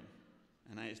learner,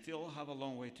 and I still have a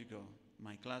long way to go.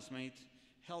 My classmates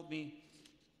helped me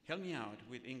out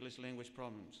with English language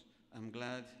problems. I'm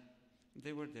glad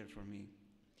they were there for me.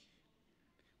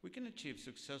 We can achieve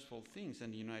successful things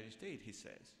in the United States, he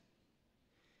says.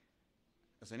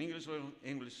 As an English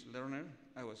learner,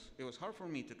 it was hard for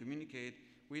me to communicate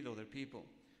with other people.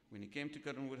 When I came to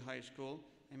Cottonwood High School,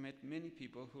 I met many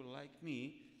people who, like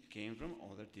me, came from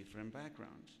other different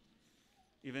backgrounds.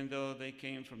 Even though they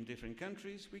came from different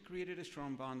countries, we created a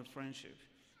strong bond of friendship.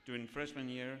 During freshman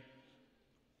year,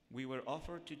 we were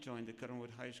offered to join the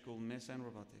Cottonwood High School MESA and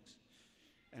Robotics,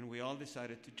 and we all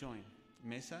decided to join.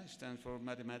 MESA stands for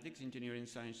Mathematics, Engineering,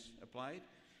 Science Applied,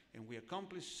 and we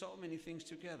accomplished so many things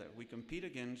together. We compete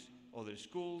against other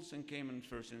schools and came in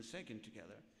first and second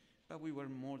together, but we were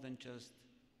more than just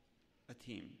a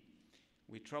team.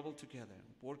 We traveled together,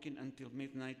 working until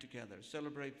midnight together,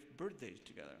 celebrate birthdays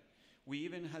together. We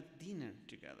even had dinner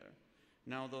together.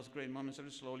 Now those great moments are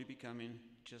slowly becoming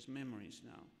just memories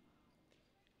now.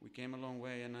 We came a long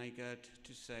way, and I got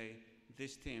to say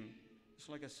this team is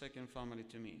like a second family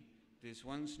to me. These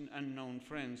once unknown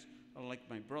friends are like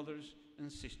my brothers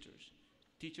and sisters,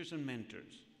 teachers and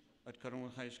mentors at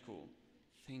Cottonwood High School.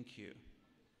 Thank you.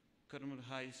 Cottonwood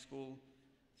High School,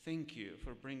 thank you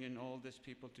for bringing all these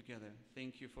people together.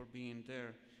 Thank you for being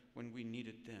there when we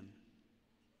needed them.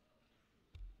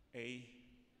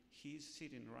 He's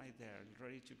sitting right there,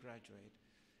 ready to graduate.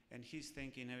 And he's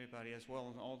thanking everybody as well,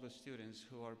 and all the students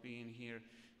who are being here.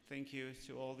 Thank you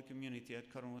to all the community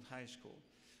at Cottonwood High School.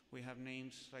 We have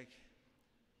names like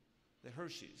the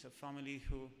Hersheys, a family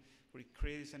who, with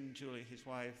Chris and Julie, his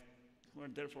wife, were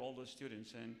there for all those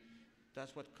students, and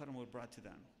that's what Cottonwood brought to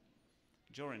them.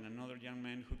 Joran, another young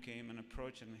man who came and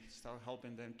approached and started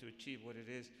helping them to achieve what it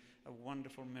is, a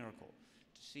wonderful miracle.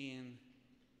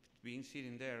 Being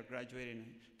sitting there, graduating,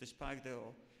 despite the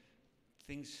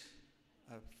things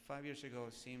 5 years ago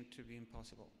seemed to be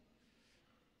impossible.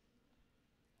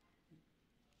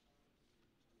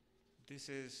 This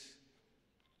is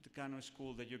the kind of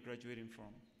school that you're graduating from.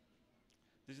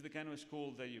 This is the kind of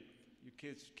school that your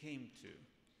kids came to.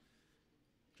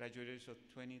 Graduates of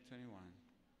 2021.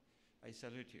 I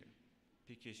salute you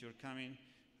because you're coming,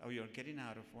 or you're getting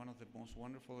out of one of the most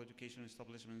wonderful educational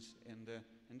establishments in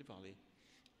the Valley,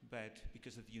 but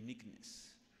because of the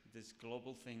uniqueness, this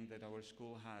global thing that our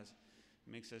school has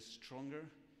makes us stronger,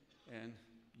 and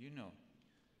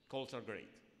calls are great.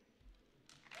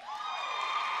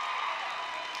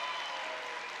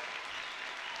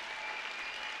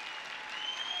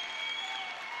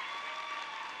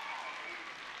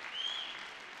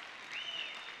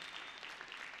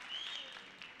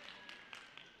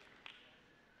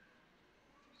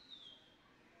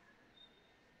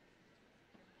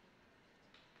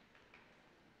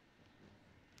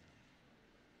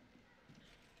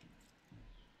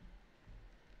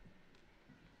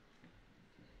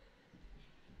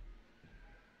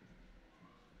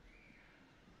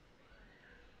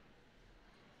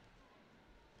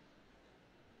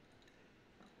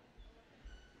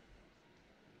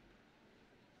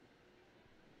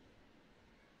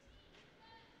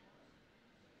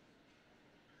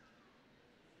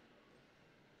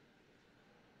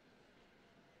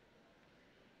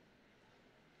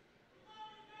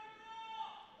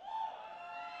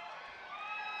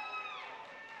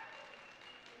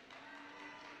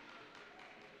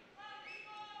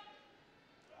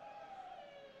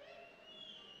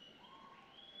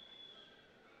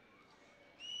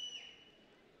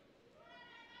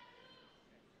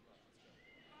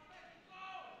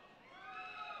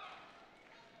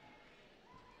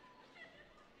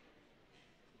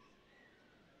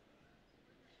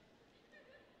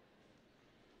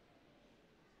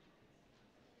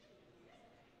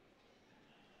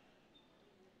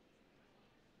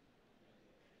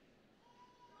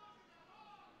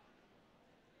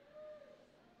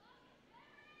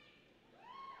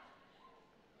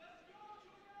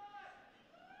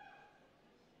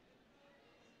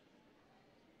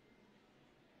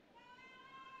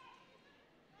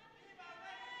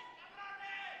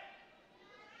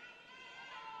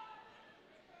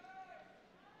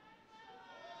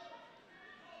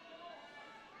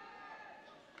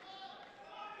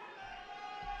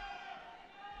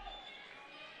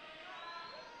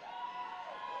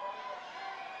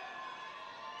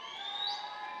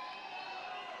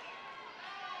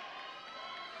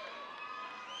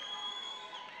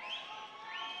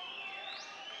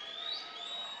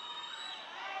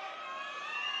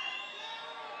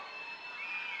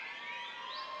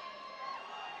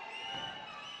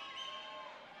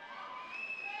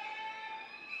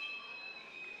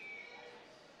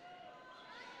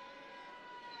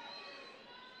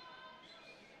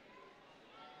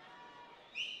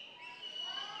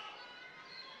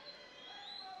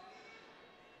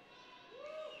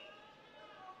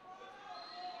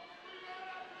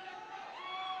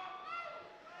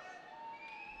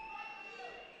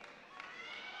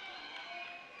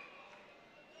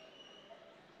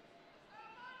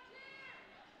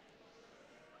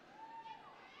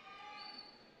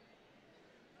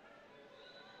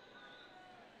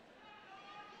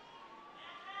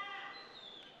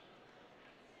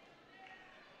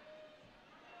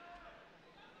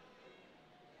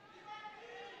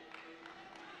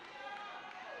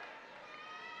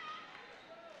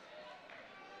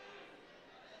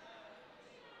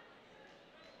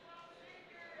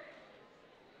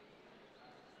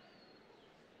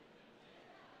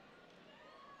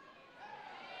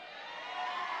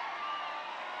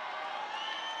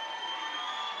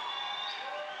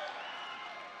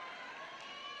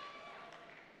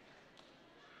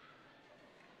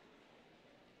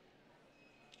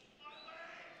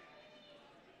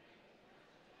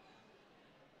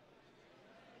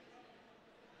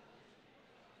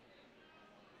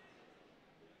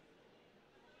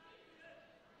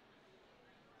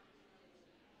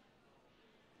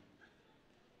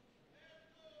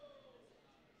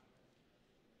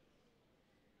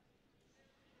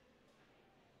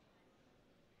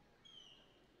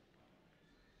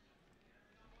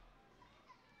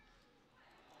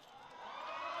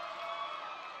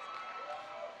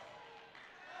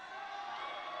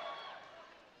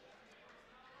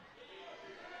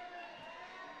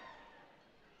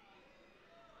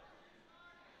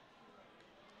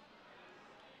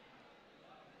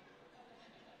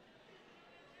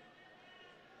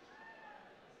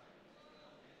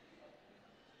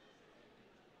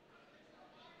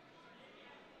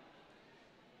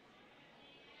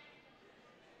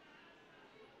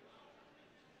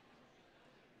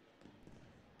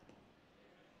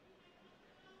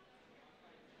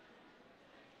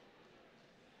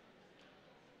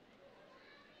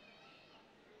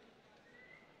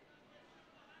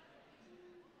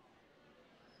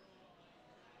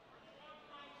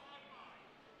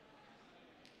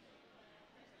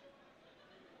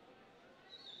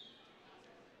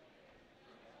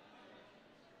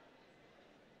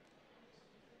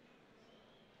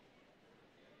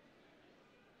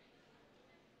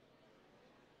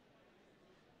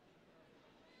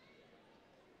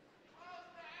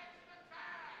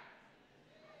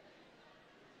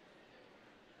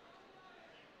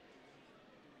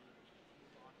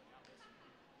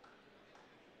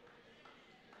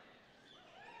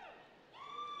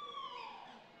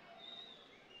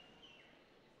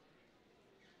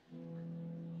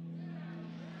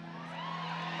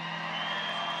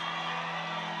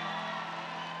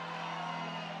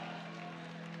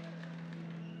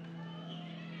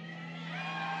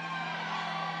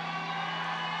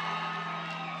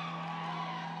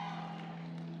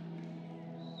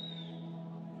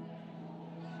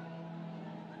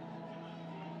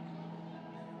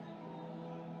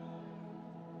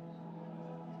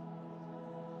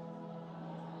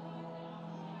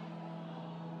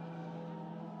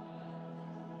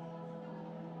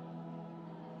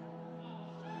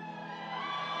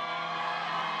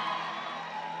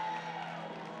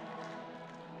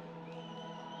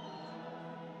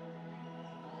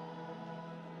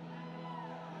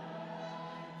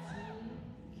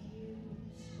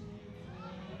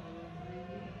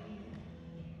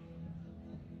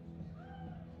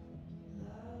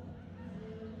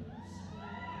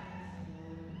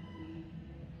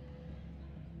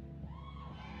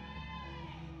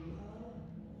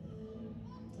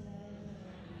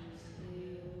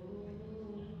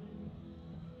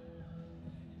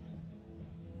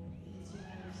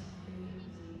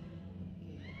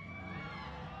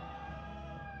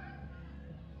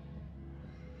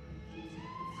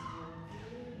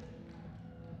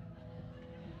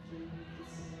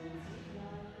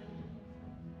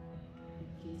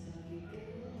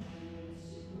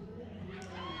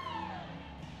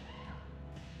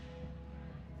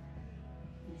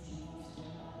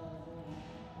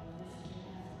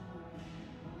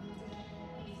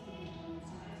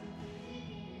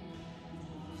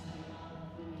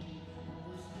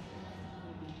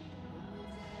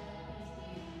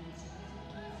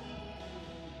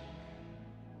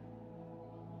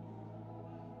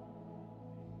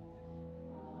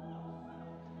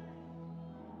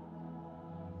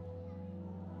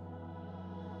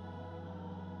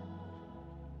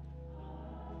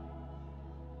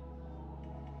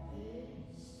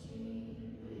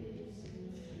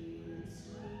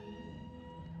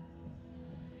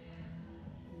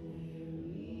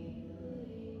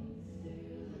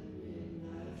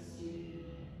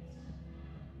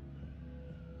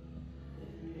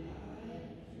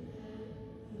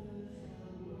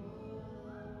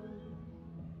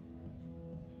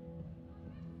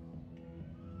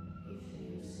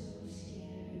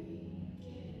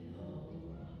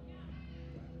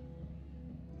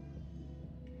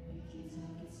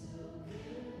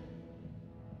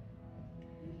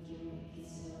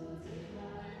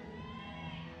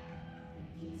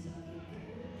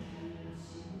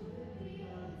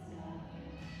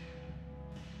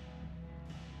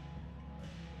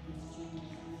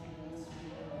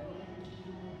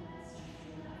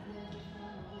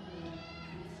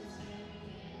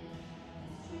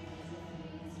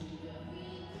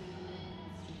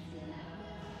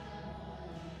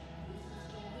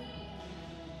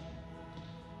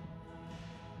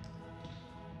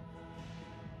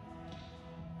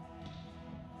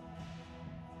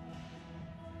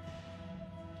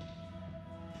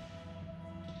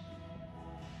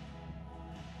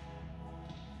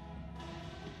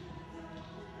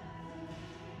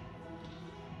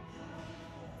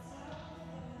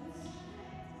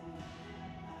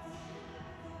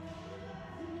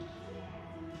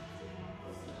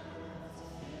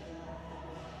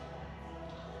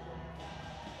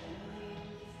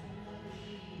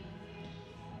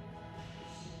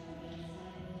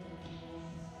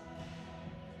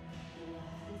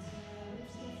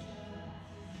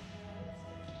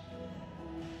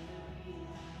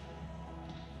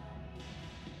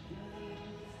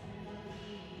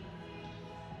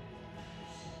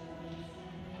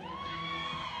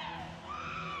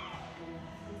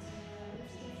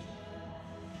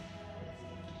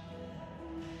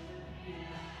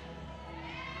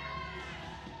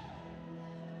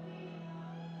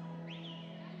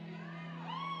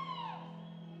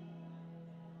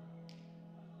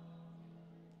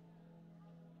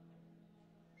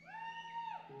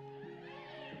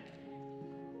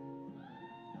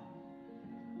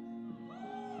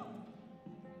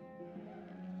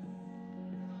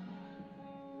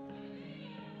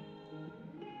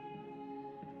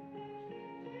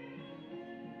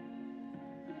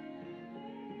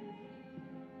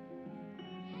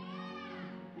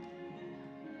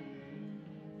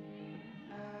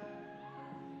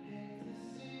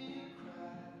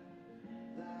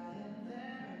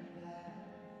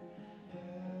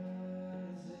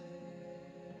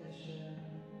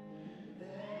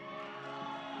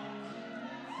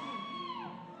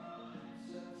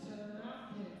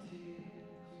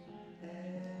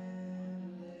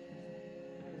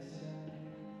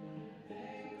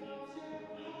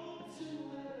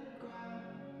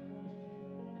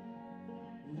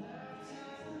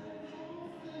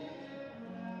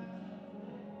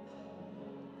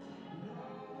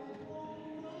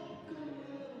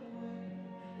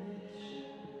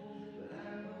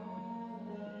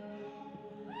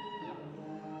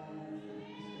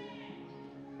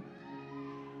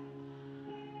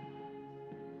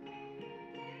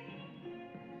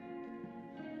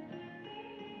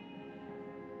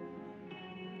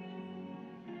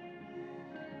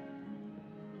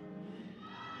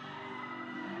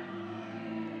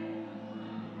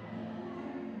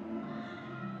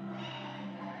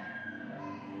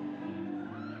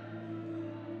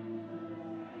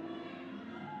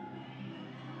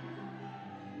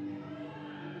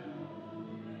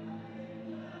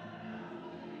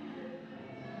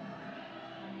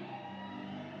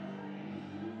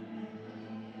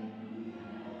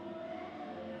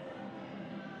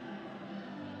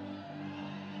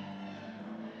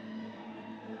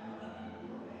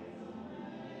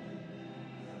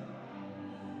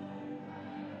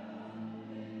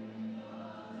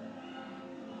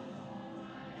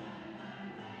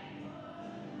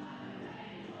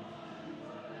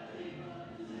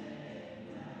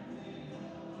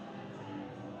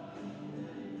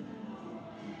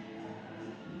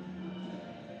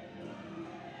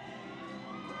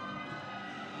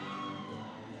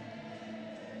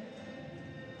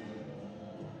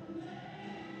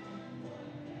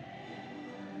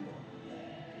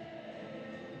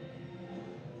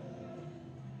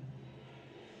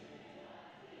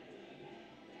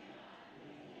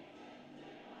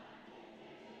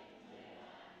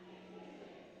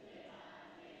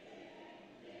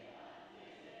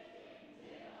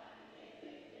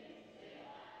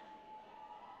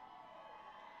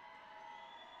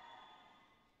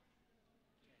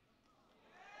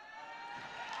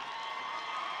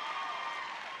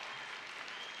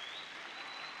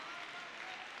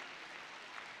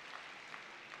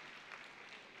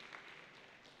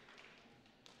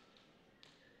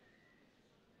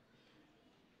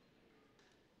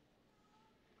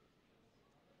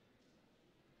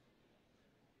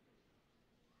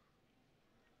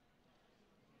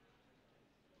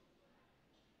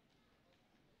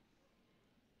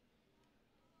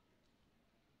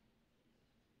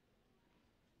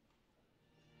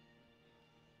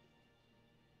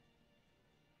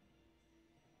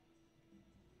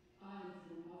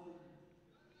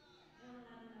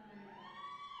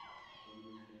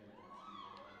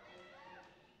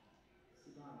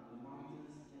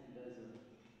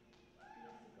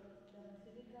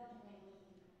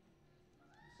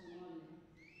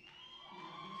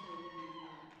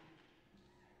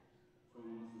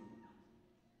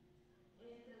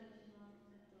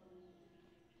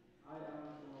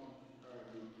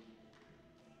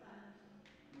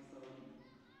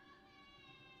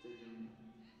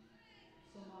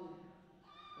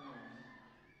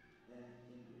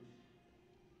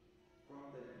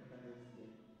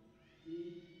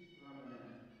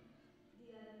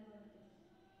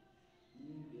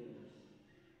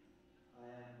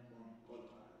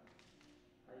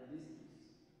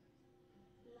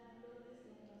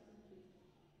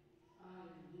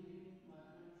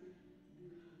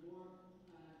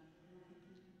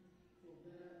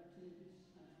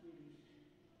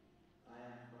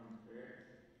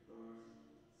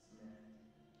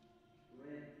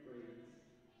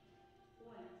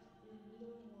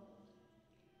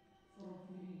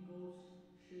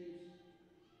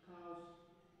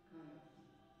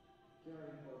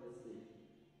 caring for the sick,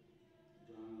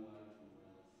 drawing water from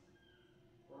wells,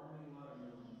 farming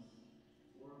watermelons,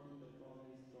 working the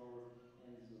family store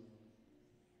and zoo.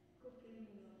 cooking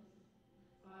meals.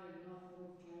 I am not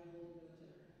from Cottonwood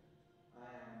military. I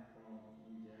am from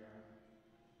Injera.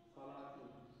 Falafel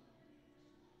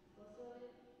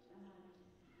Pozole, tamales.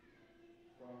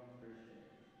 from Christian.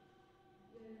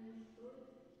 Vietnamese food,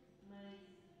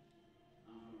 maize.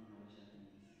 I'm from Croatia,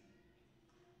 Phoenix.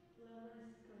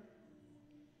 Flowers curtain.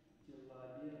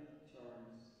 Tilapia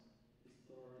charms,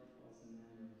 story of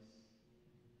memories.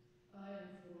 I am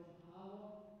from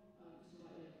Hawa and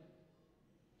Ismail.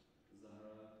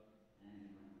 Zahra and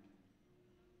Imran.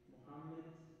 Muhammad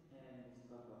and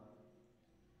Mustafa.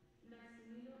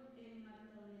 Maximino and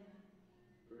Magdalena.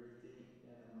 Birthday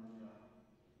and Amanda.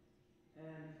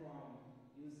 And from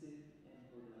Yusuf and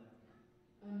Huda.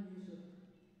 I'm Yusuf.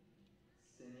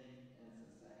 Sini and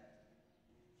Sasak.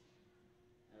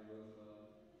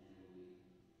 Arofa and Louis.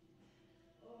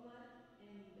 Omar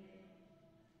and Ben.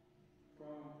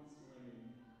 From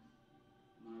swimming,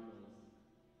 Marbles.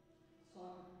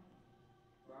 Soccer.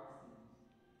 boxing.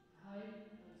 Hide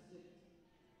and seek.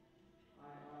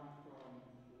 I am from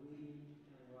reading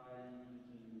and writing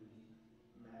English,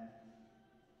 math.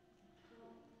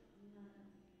 Hope,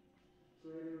 none.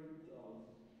 Trader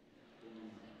Joe's.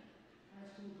 High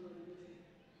school graduation.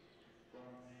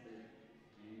 From state.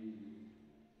 And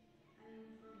I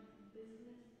am from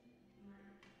business,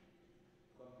 market.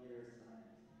 Computer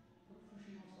science.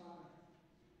 Professional soccer.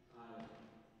 Pilot.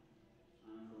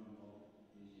 I'm from hope,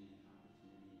 vision,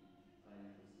 opportunity,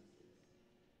 fighting for success.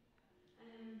 I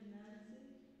am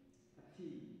Nancy.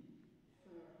 Ati.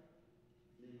 Fair.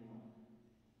 Limon.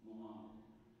 Mohammed.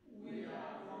 We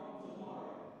are from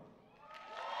tomorrow.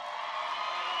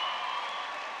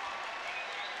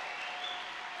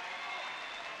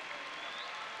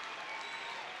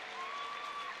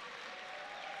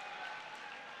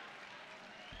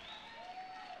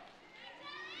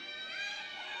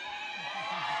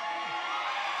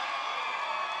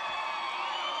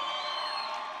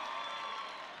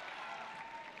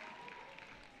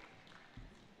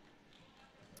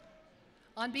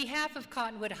 On behalf of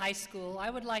Cottonwood High School,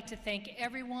 I would like to thank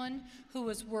everyone who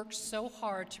has worked so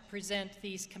hard to present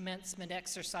these commencement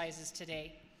exercises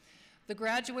today. The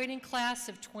graduating class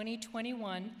of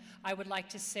 2021, I would like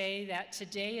to say that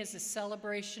today is a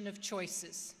celebration of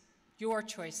choices, your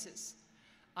choices.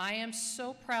 I am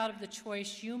so proud of the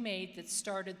choice you made that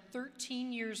started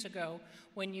 13 years ago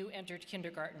when you entered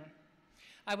kindergarten.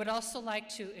 I would also like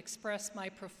to express my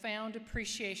profound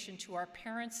appreciation to our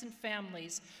parents and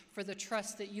families for the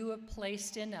trust that you have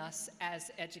placed in us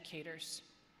as educators.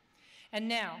 And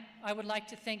now, I would like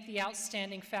to thank the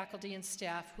outstanding faculty and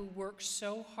staff who work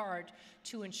so hard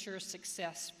to ensure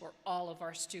success for all of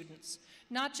our students,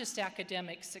 not just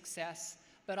academic success,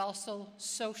 but also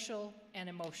social and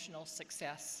emotional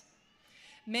success.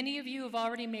 Many of you have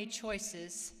already made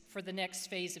choices for the next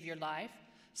phase of your life.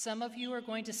 Some of you are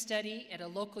going to study at a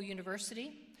local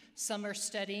university. Some are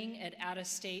studying at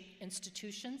out-of-state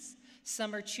institutions.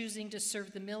 Some are choosing to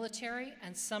serve the military,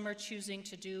 and some are choosing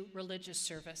to do religious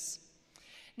service.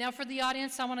 Now for the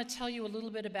audience, I want to tell you a little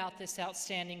bit about this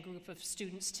outstanding group of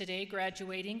students today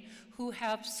graduating who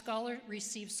have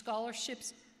received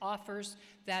scholarships offers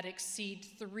that exceed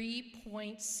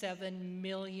 $3.7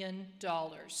 million.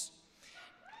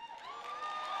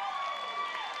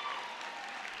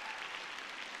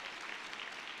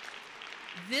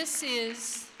 This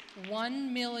is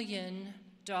 $1 million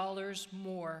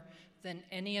more than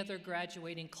any other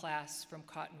graduating class from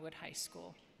Cottonwood High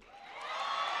School.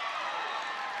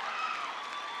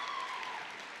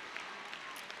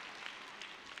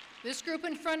 This group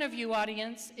in front of you,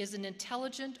 audience, is an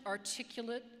intelligent,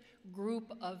 articulate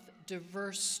group of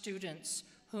diverse students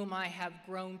whom I have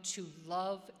grown to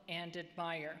love and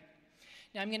admire.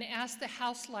 Now I'm going to ask the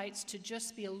house lights to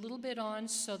just be a little bit on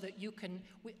so that you can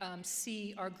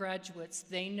see our graduates.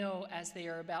 They know as they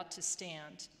are about to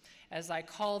stand, as I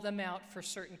call them out for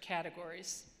certain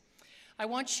categories. I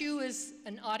want you as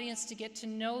an audience to get to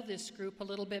know this group a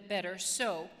little bit better.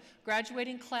 So,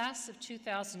 graduating class of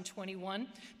 2021,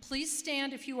 please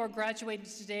stand if you are graduating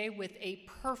today with a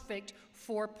perfect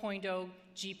 4.0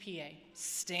 GPA.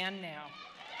 Stand now.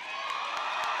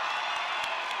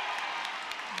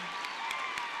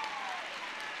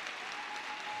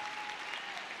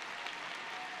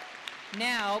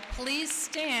 Now, please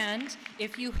stand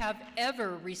if you have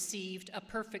ever received a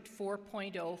perfect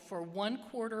 4.0 for 1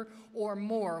 quarter or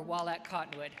more while at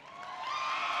Cottonwood.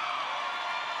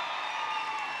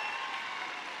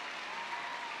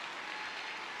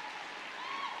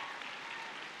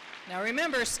 Now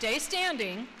remember, stay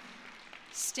standing.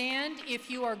 Stand if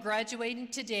you are graduating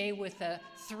today with a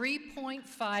 3.5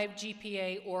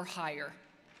 GPA or higher.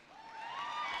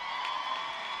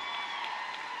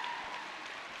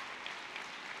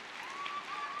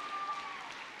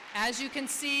 As you can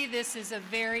see, this is a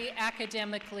very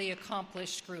academically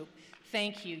accomplished group.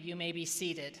 Thank you. You may be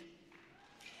seated.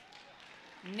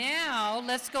 Now,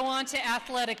 let's go on to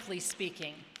athletically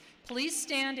speaking. Please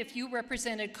stand if you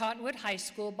represented Cottonwood High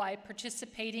School by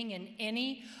participating in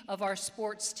any of our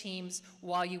sports teams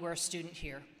while you were a student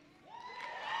here.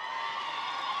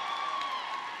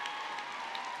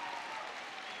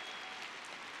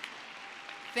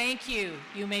 Thank you.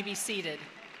 You may be seated.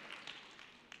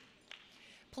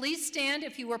 Please stand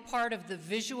if you were part of the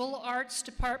visual arts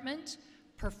department,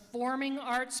 performing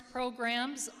arts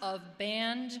programs of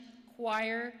band,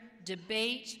 choir,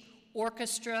 debate,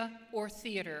 orchestra, or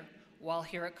theater while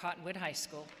here at Cottonwood High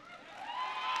School.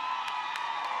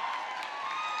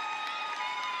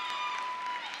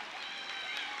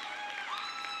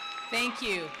 Thank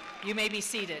you. You may be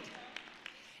seated.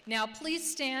 Now, please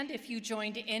stand if you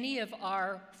joined any of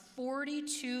our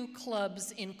 42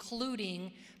 clubs,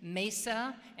 including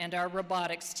Mesa and our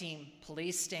robotics team.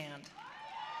 Please stand.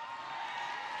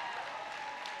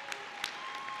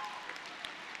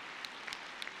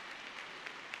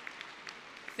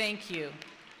 Thank you.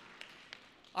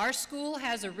 Our school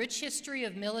has a rich history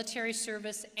of military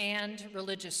service and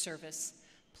religious service.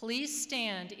 Please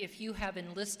stand if you have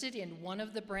enlisted in one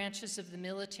of the branches of the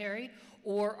military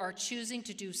or are choosing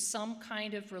to do some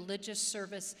kind of religious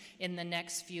service in the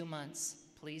next few months.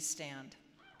 Please stand.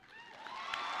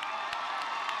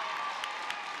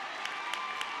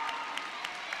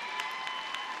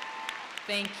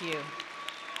 Thank you.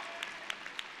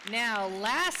 Now,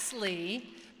 lastly,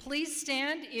 please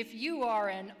stand if you are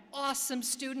an awesome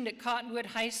student at Cottonwood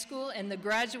High School in the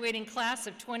graduating class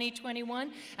of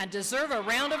 2021 and deserve a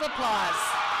round of applause.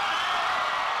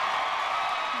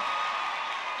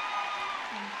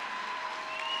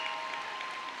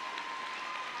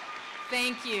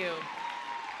 Thank you.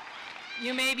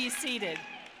 You may be seated.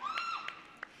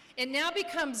 It now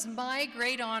becomes my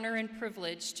great honor and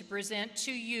privilege to present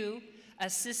to you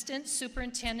Assistant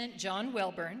Superintendent John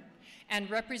Welburn, and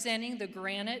representing the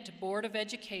Granite Board of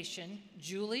Education,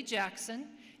 Julie Jackson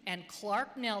and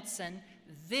Clark Nelson,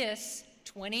 this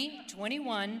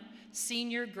 2021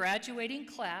 senior graduating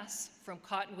class from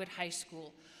Cottonwood High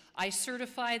School. I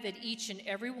certify that each and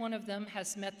every one of them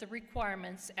has met the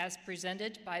requirements as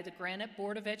presented by the Granite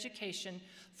Board of Education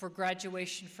for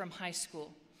graduation from high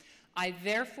school. I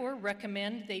therefore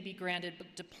recommend they be granted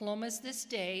diplomas this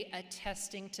day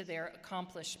attesting to their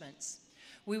accomplishments.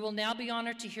 We will now be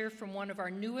honored to hear from one of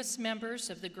our newest members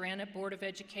of the Granite Board of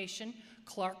Education,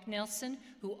 Clark Nelson,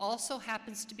 who also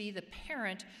happens to be the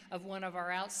parent of one of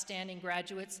our outstanding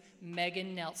graduates,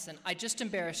 Megan Nelson. I just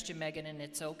embarrassed you, Megan, and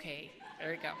it's okay.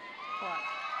 There you go. Clark.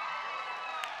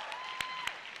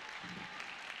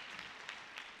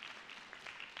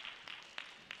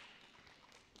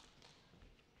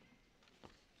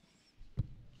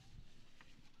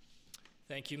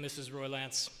 Thank you, Mrs.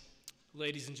 Roylance.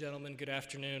 Ladies and gentlemen, good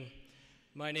afternoon.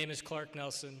 My name is Clark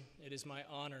Nelson. It is my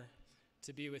honor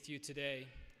to be with you today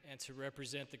and to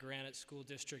represent the Granite School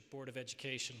District Board of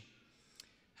Education.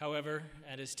 However,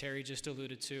 and as Terry just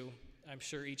alluded to, I'm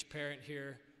sure each parent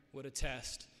here would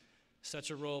attest, such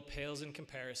a role pales in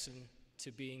comparison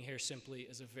to being here simply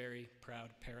as a very proud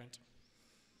parent.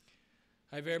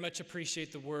 I very much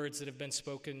appreciate the words that have been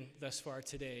spoken thus far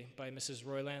today by Mrs.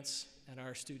 Roylance and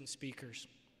our student speakers.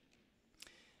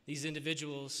 These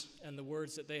individuals and the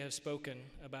words that they have spoken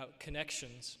about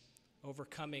connections,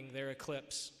 overcoming their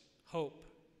eclipse, hope,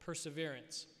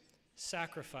 perseverance,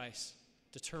 sacrifice,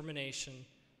 determination,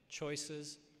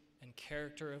 choices, and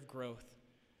character of growth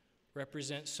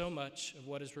represent so much of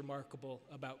what is remarkable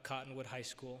about Cottonwood High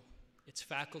School, its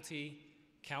faculty,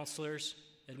 counselors,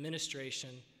 administration,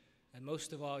 and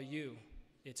most of all you,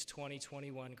 its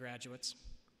 2021 graduates.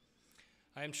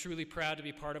 I am truly proud to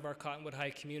be part of our Cottonwood High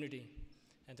community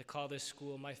and to call this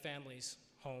school my family's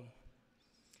home.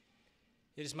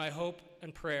 It is my hope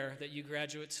and prayer that you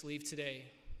graduates leave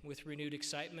today with renewed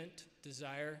excitement,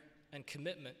 desire, and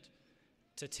commitment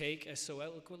to take, as so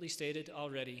eloquently stated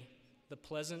already, the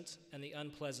pleasant and the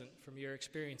unpleasant from your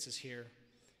experiences here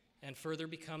and further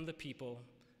become the people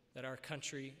that our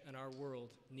country and our world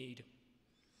need.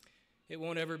 It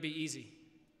won't ever be easy,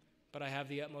 but I have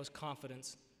the utmost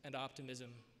confidence and optimism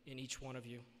in each one of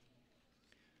you.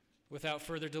 Without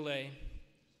further delay,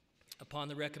 upon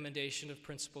the recommendation of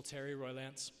Principal Terry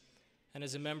Roylance, and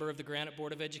as a member of the Granite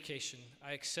Board of Education,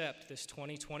 I accept this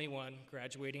 2021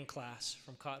 graduating class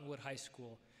from Cottonwood High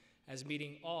School as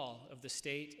meeting all of the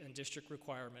state and district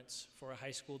requirements for a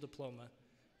high school diploma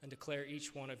and declare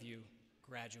each one of you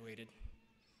graduated.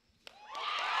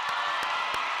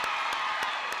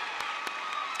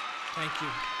 Thank you.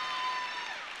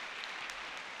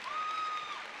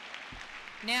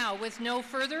 Now, with no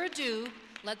further ado,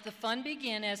 let the fun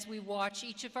begin as we watch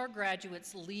each of our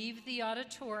graduates leave the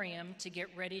auditorium to get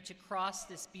ready to cross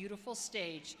this beautiful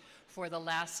stage for the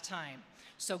last time.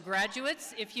 So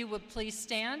graduates, if you would please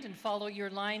stand and follow your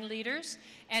line leaders.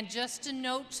 And just a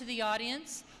note to the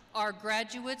audience, our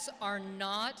graduates are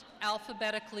not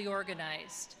alphabetically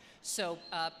organized. So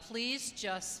please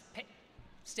just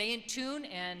stay in tune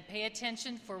and pay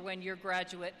attention for when your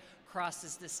graduate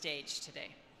crosses the stage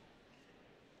today.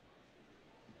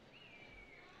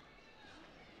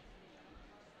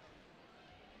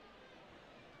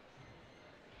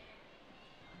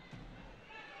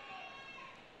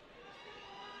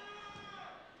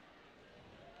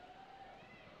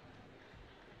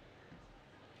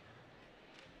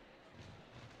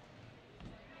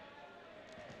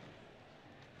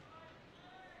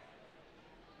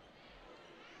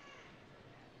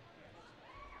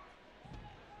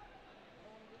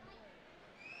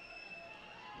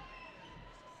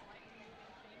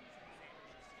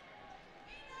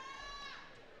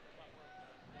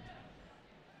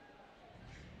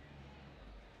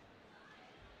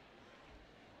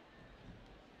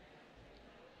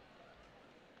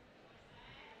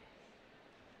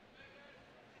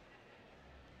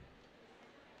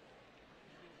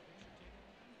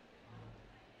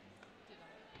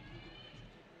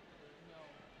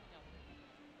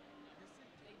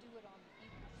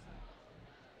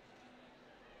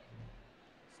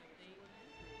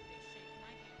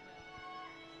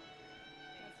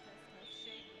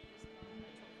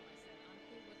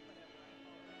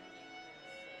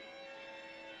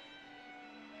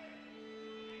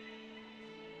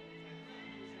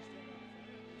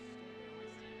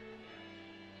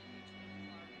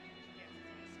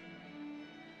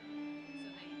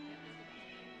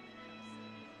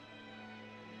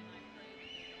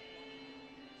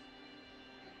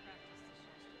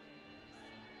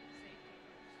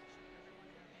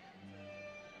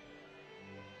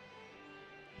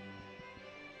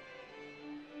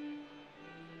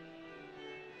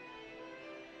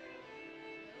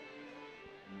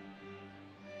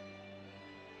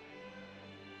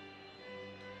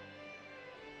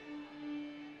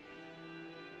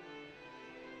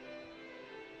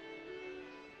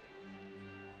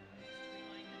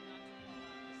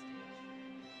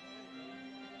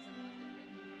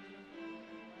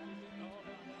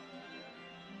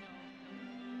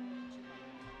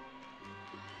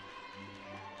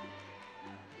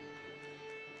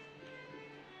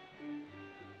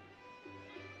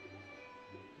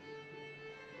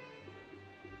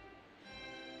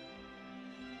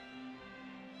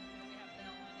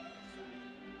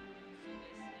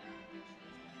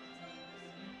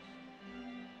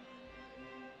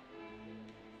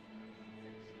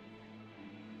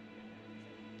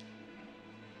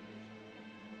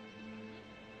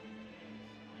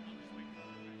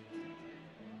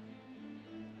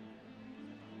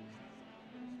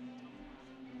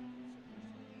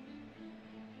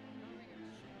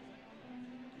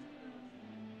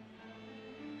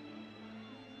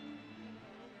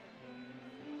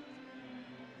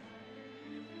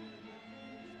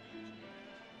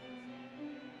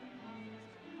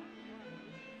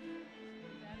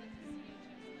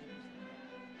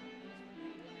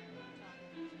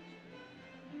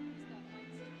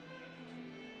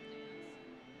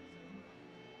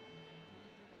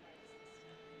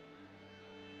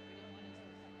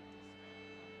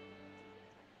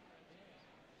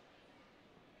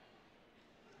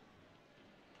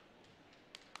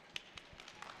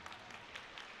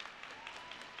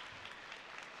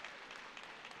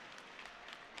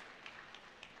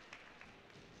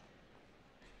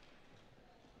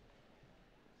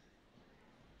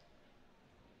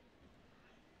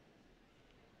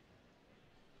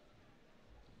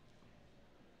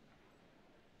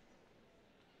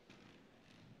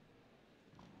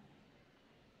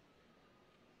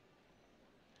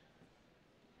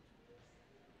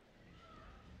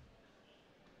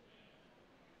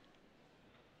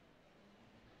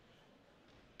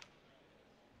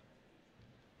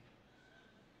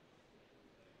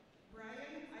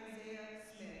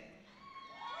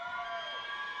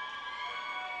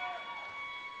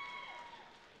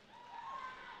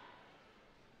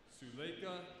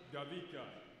 Suleika Gavika.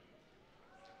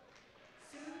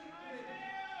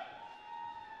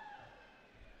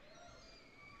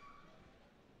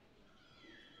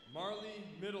 Marley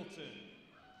Middleton.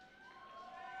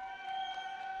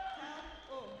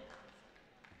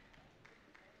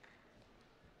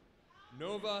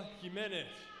 Nova Jimenez.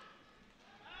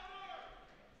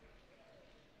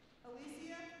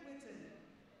 Alicia Witten.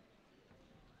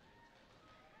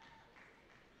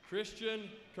 Christian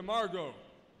Camargo.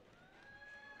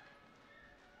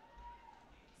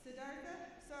 Siddhartha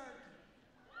Sark.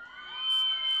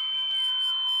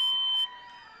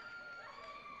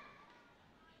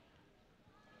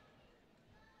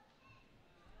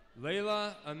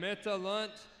 Leila Ameta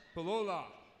Lunt Palola.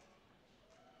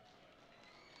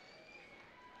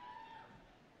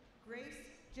 Grace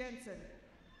Jensen.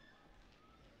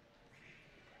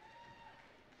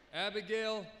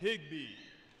 Abigail Higby.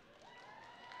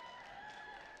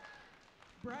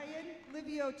 Brian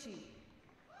Liviochi.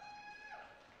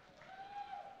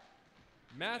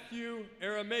 Matthew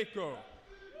Arameko.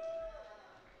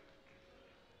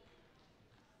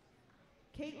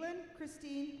 Caitlin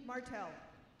Christine Martell.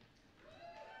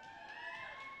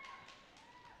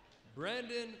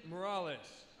 Brandon Morales.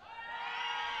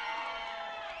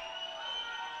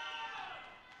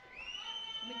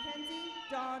 Mackenzie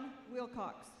Dawn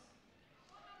Wilcox.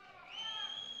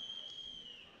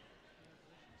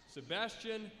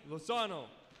 Sebastian Lozano.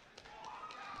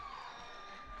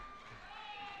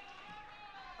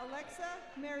 Alexa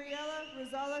Mariela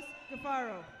Rosales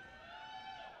Gafaro.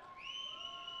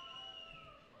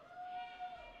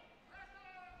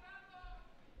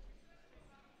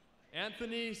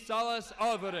 Anthony Salas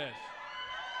Alvarez.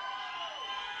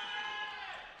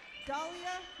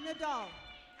 Dahlia Nadal.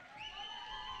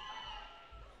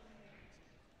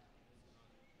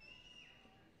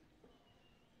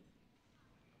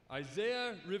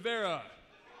 Isaiah Rivera.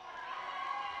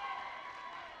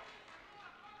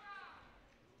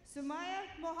 Sumaya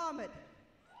Mohammed.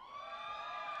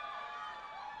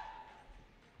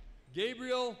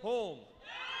 Gabriel Holm.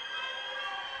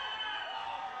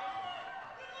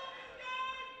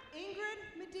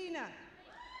 Ingrid Medina.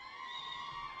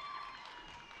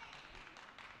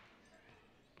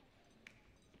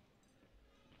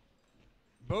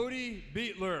 Bodie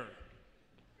Beetler.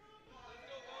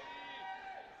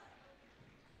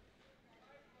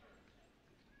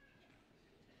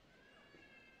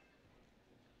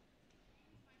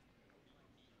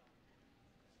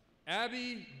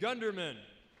 Abby Gunderman.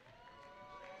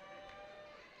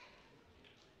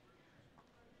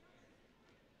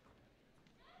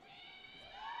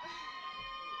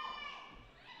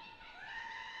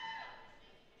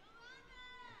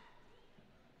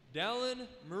 Dallin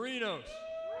Marinos.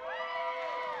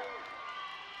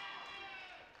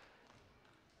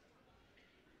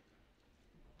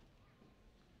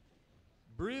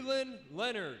 Breland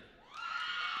Leonard.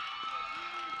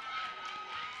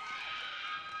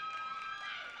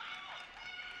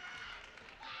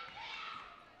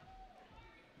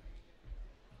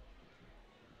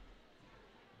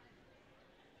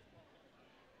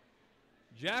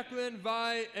 Jacqueline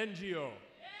Vi Ngio.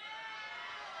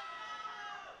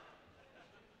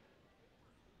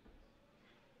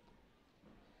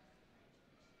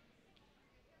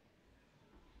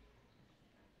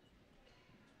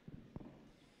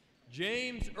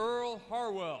 James Earl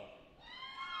Harwell.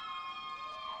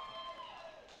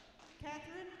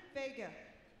 Catherine Vega.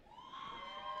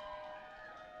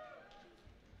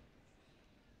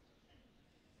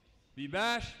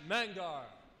 Bibash Mangar.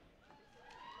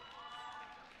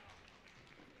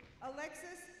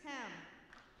 Alexis Ham.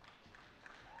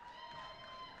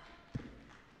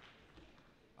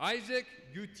 Isaac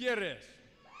Gutierrez.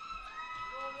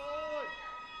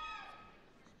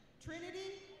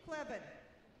 Trinity Clevin.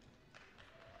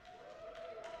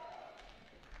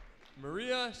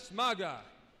 Maria Smaga.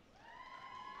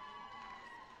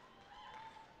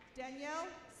 Danielle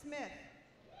Smith.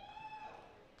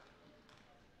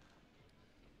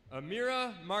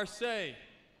 Amira Marseille.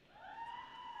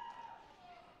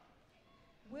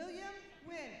 William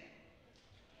Wynn.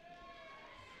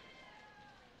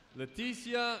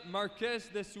 Leticia Marquez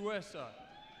de Sueza.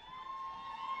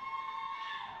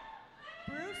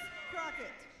 Bruce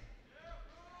Crockett.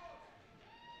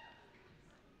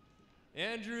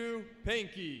 Andrew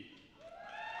Pankey.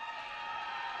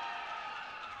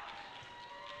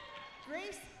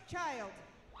 Grace Child.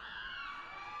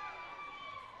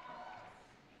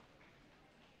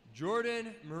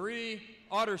 Jordan Marie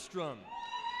Otterstrom.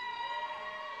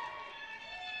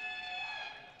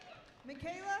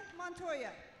 Michaela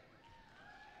Montoya.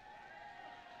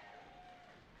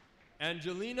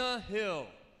 Angelina Hill.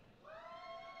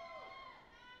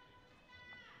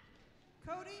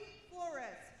 Cody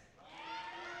Flores.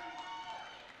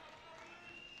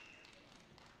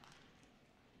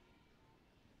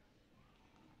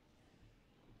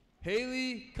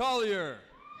 Haley Collier.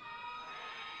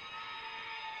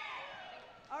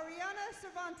 Ariana Ariana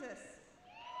Cervantes.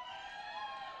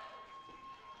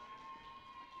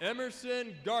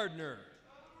 Emerson Gardner.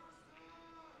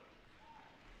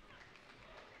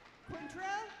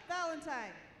 Quintrell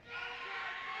Valentine.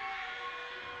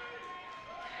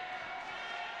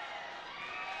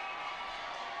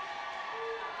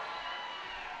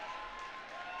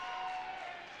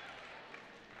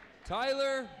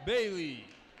 Tyler Bailey.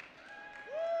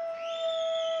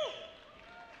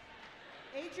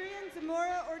 Adrian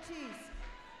Zamora Ortiz.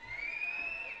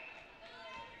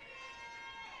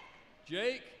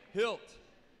 Jake Hilt.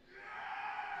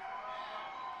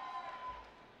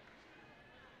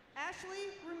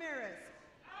 Ashley Ramirez.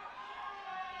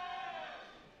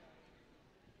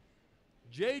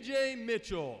 JJ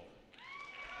Mitchell.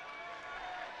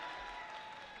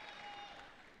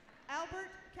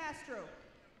 Albert Castro.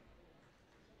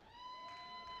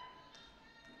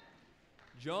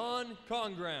 John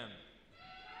Congram.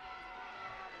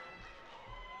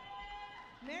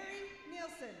 Mary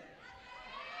Nielsen.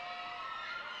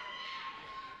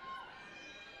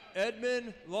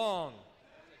 Edmund Long.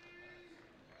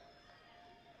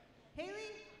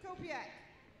 Haley Kopiak.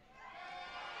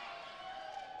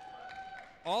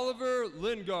 Oliver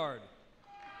Lingard.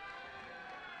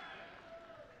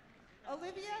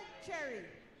 Olivia Cherry.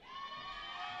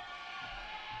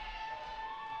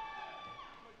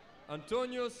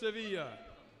 Antonio Sevilla.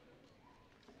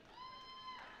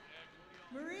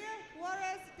 Maria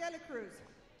Juarez de la Cruz.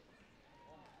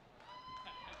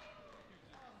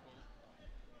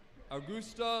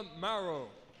 Augusta Maro.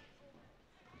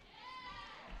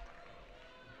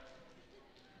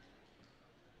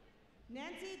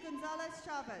 Nancy Gonzalez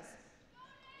Chavez.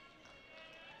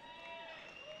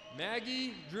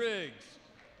 Maggie Driggs.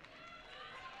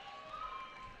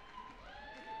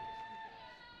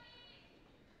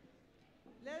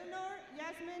 Leonor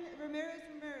Yasmin Ramirez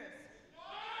Ramirez.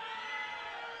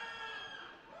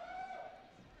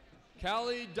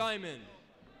 Callie Diamond.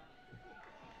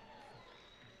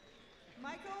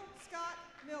 Michael Scott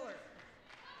Miller.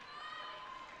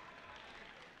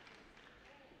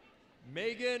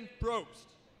 Megan Probst.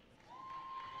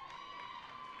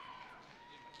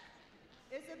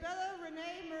 Isabella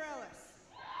Renee Morales.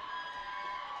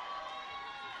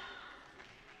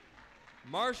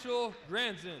 Marshall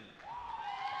Granson.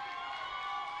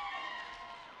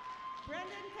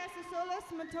 Brandon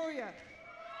Casasolas Montoya.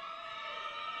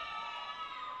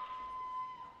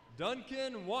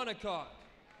 Duncan Wanacott.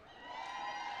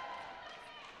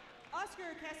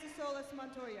 Oscar Casasolas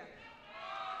Montoya.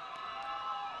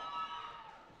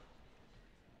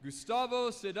 Gustavo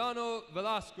Sedano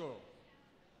Velasco.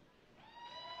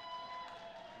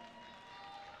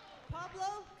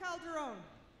 Pablo Calderon.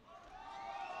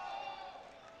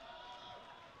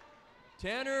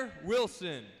 Tanner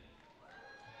Wilson.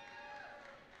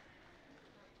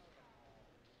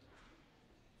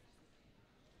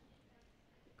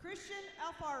 Christian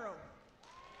Alfaro.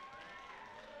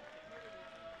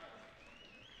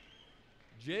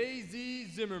 J.Z.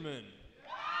 Zimmerman.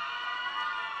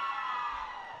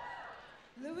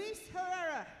 Luis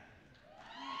Herrera.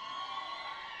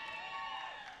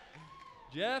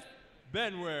 Jeff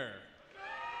Benware.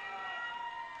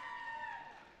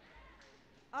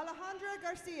 Alejandra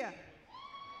Garcia.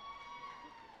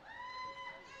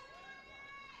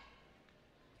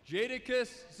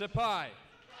 Jadicus Zapai.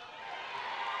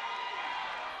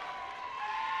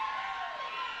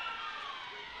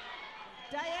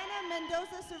 Diana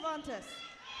Mendoza Cervantes.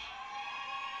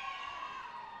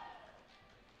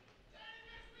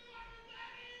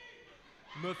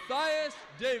 Matthias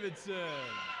Davidson.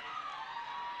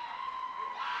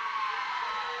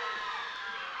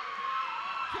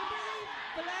 Kimberly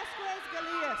Velasquez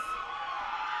Galias.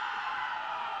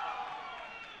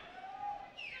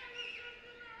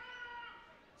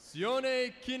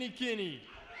 Sione Kinikini.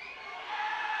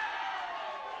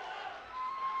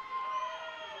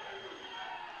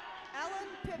 Alan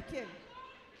Pipkin.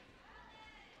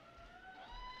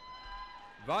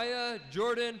 Via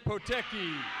Jordan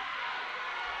Potecki.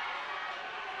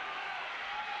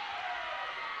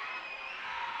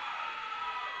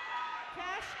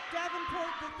 Cash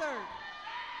Davenport III.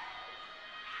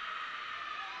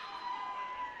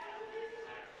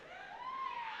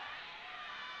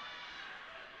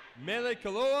 Mele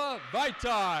Kaloa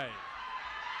Vaitai.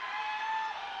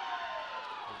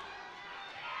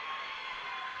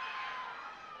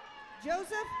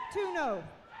 Joseph Tuno.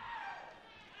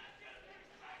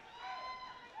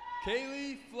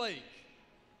 Kaylee Flake.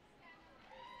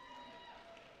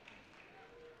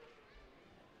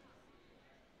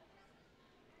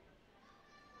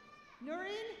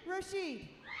 Noreen Rashid.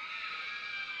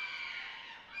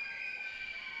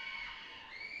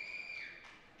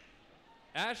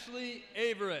 Ashley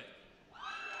Averett.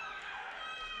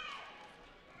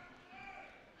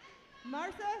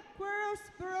 Martha Quiros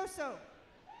Barroso.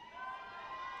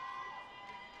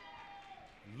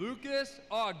 Lucas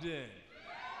Ogden.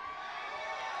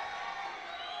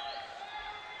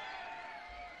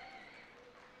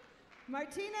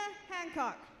 Martina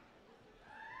Hancock.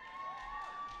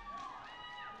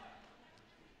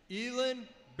 Elin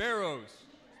Barrows.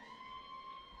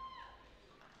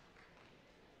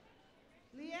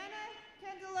 Leanna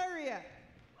Candelaria.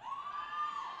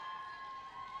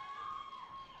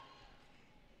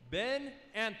 Ben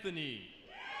Anthony.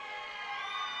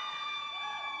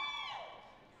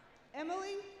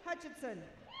 Emily Hutchinson.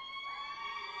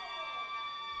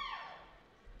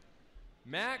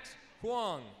 Max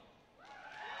Huang.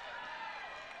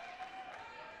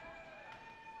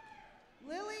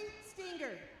 Lily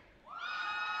Stinger.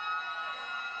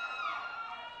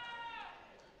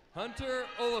 Hunter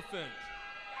Oliphant.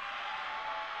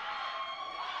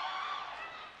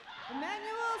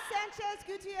 Emmanuel Sanchez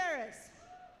Gutierrez.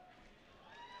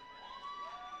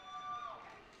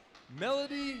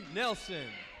 Melody Nelson.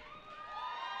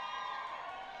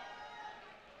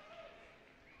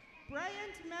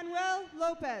 Bryant Manuel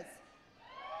Lopez.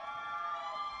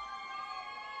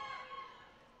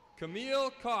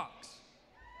 Camille Cox.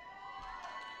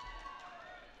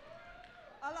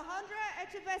 Alejandra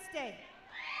Echeveste.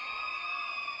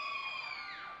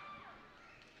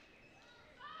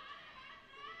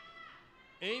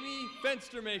 Amy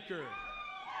Fenstermaker.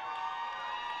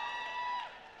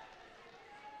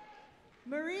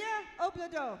 Maria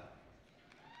Oblado.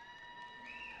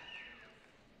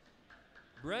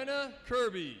 Brenna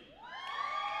Kirby.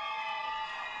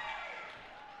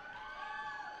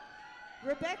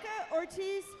 Rebecca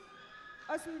Ortiz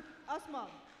Osmal.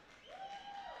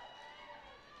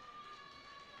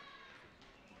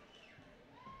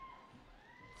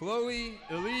 Chloe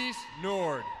Elise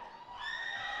Nord.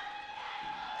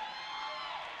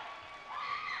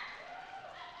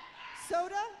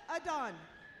 Soda Adon.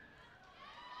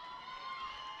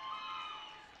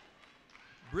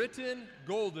 Britton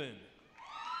Golden.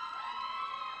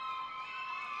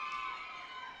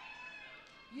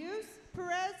 Yus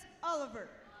Perez Oliver.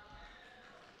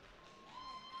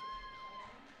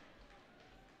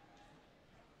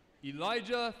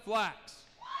 Elijah Flax.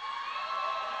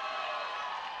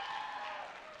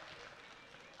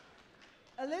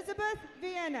 Elizabeth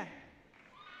Vienna.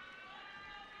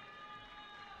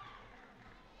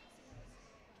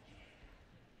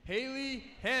 Haley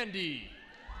Handy.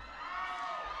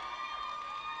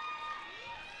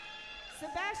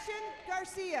 Sebastian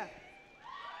Garcia.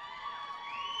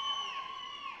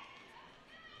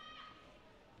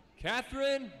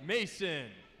 Catherine Mason.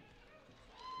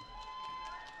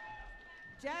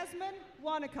 Jasmine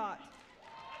Wanacott.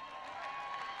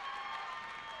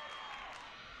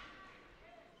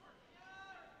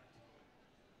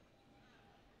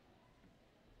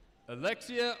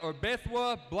 Alexia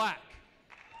Orbethwa Black.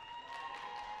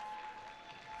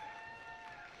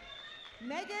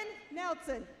 Megan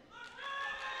Nelson.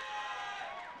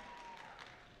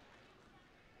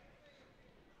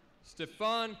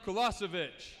 Stefan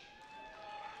Kulasevich.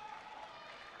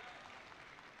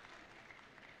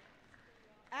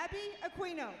 Abby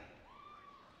Aquino.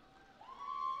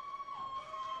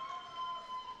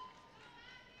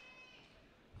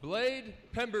 Blade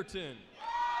Pemberton.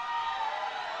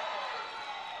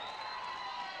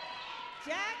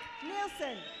 Jack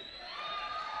Nielsen.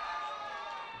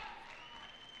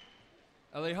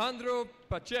 Alejandro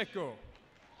Pacheco.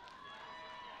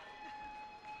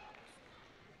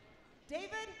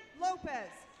 David Lopez.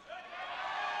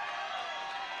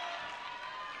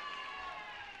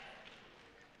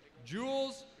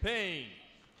 Jules Payne.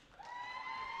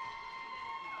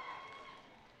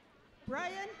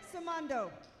 Brian Samando.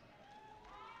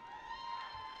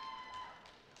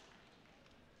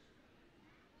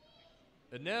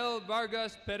 Anel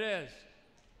Vargas Perez.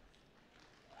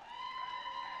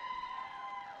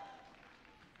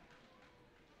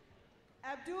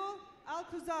 Abdul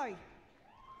Al-Khuzai.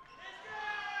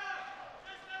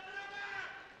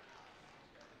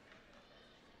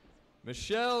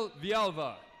 Michelle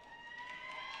Vialva.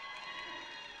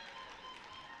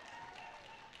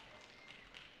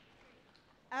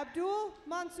 Abdul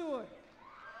Mansour.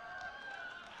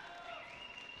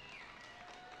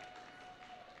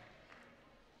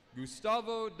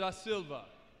 Gustavo da Silva.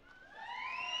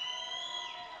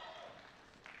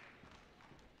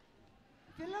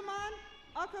 Philemon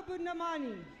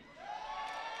Akabunamani.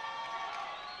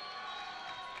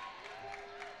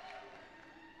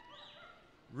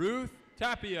 Ruth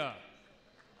Tapia.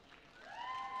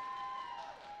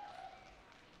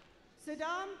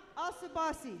 Saddam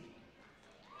Al-Sabasi.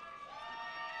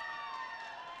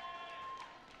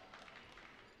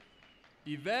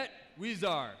 Yvette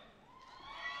Wizar.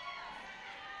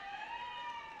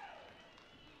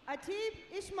 Atib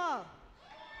Ishmael.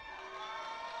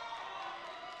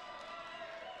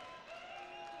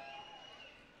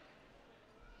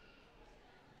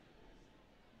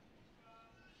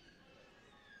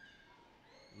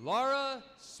 Laura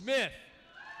Smith.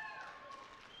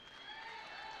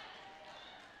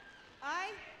 Ai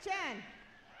Chan.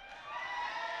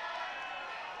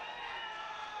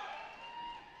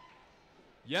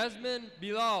 Yasmin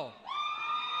Bilal.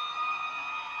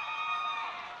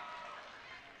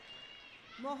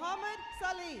 Mohammed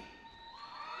Salih.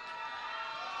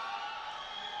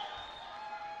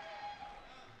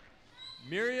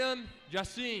 Miriam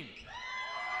Jassim.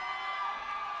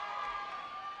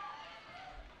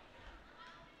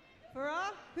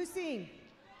 Farah Hussein.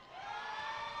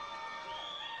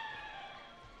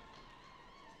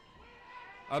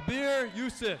 Abir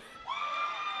Yusuf.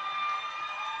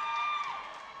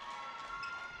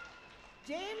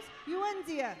 James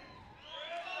Uenzia.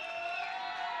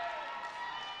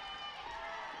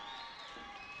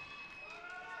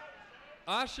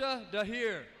 Asha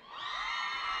Dahir.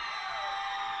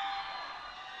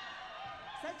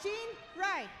 Sachin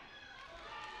Rai.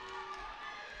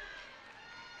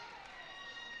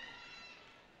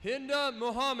 Hinda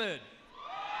Mohammed.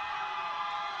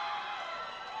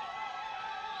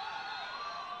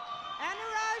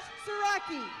 Anuraj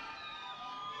Suraki.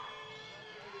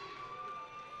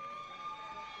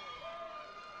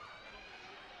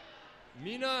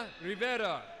 Mina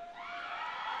Rivera.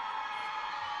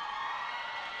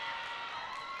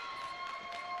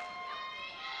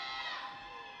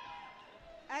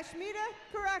 Ashmita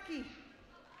Karaki.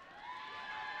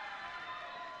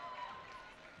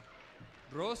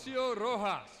 Rocio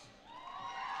Rojas.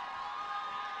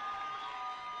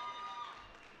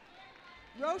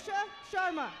 Rosha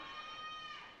Sharma.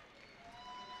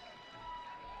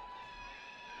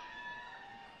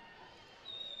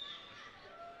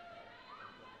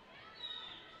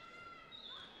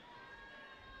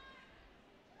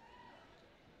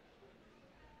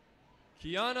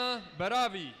 Kiana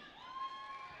Baravi.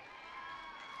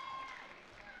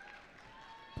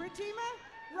 Pratima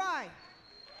Rai.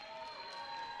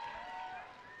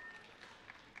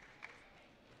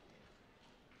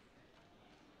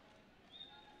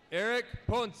 Eric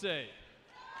Ponce.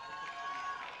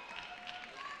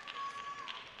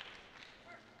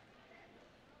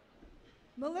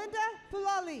 Melinda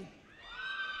Fulali.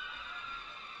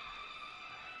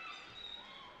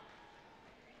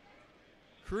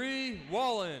 Cree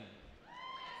Wallen.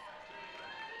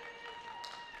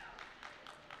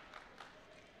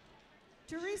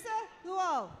 Teresa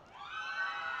Lual.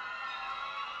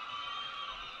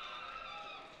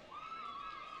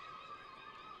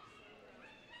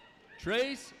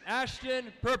 Trace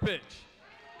Ashton Perpich.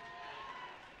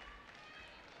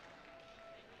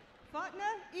 Fatna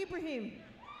Ibrahim.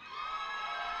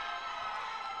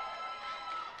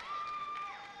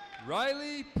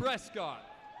 Riley Prescott.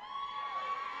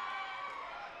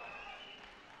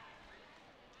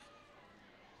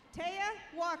 Taya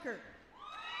Walker.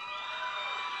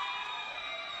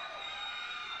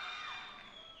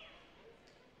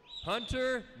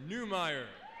 Hunter Newmeyer.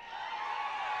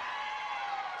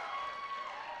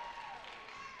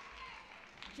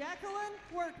 Jacqueline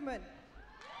Workman.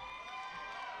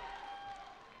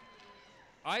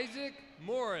 Isaac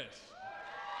Morris.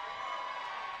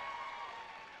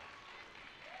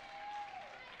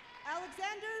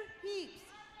 Alexander Heaps.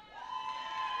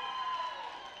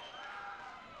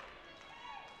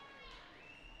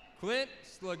 Clint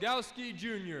Slagowski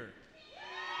Jr.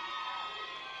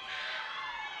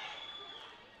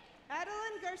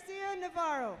 Adeline Garcia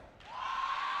Navarro.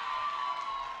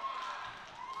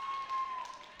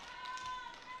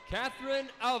 Catherine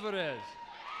Alvarez.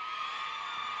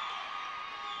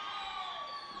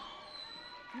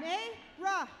 Nay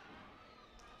Ra.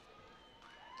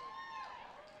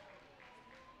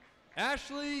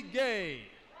 Ashley Gay.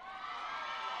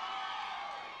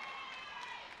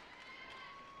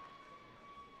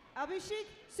 Abhishek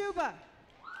Suba.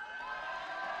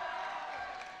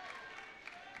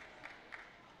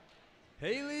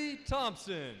 Haley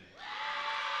Thompson.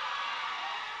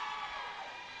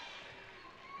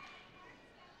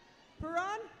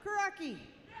 Paran Karaki.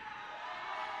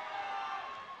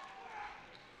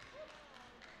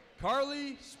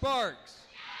 Carly Sparks.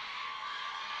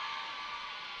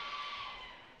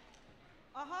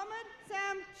 Ahmed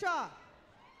Sam Shah.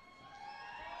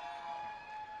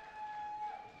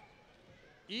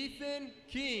 Ethan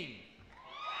King.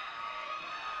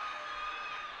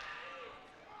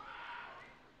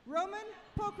 Roman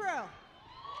Pokrel.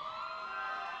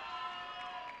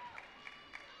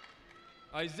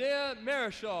 Isaiah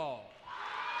Marischal.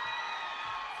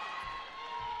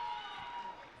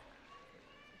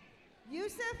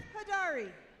 Yusuf Hadari.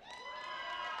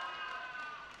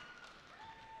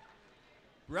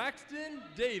 Braxton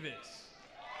Davis.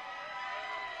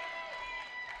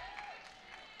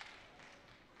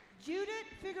 Judith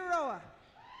Figueroa.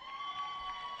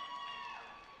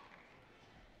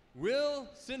 Will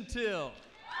Centil.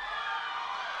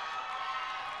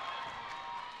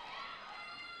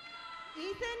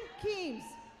 Ethan Keems.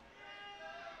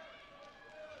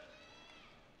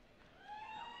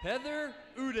 Heather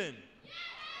Uden.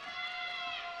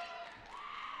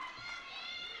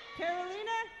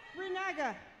 Carolina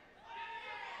Renaga.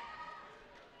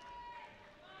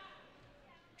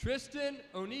 Tristan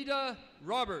Onita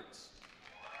Roberts.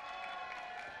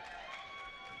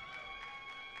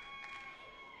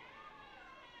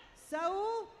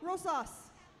 Saul Rosas.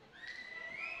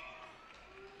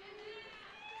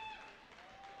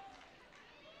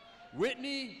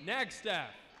 Whitney Nagstaff.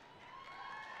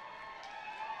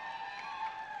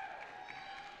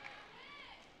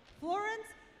 Florence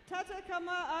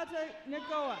Tatakamaata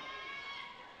Nagoa.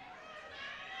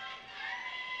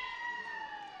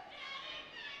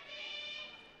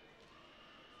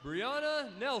 Brianna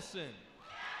Nelson.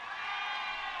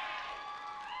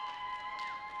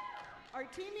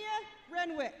 Artemia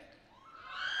Renwick.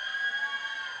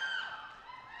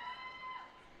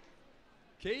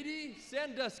 Katie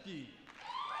Sandusky.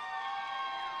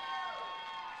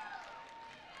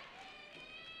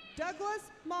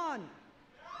 Douglas Mon.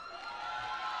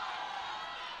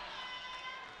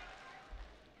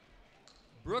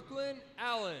 Brooklyn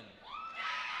Allen.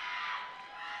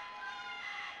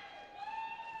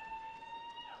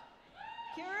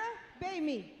 Kira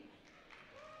Baimi.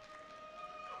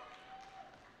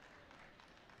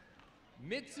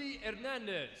 Mitzi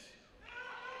Hernandez.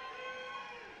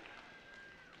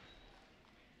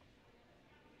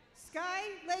 Sky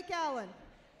Lake Allen.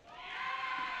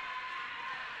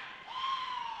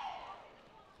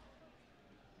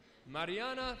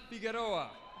 Mariana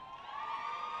Figueroa.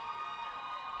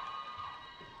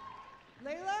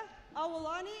 Leila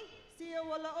Awalani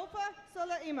Siawalaopa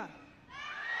Salaima.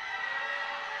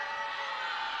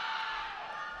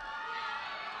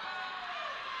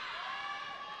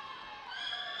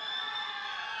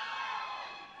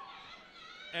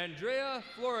 Andrea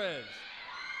Flores.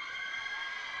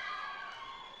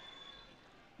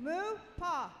 Mu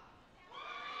Pa.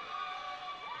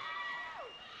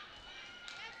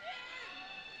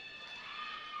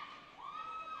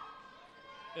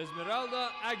 Esmeralda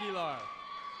Aguilar.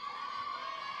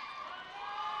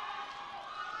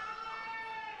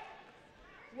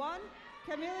 Juan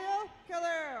Camilo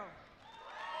Calero.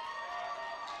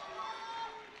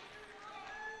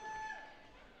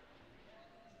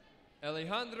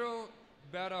 Alejandro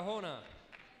Barahona.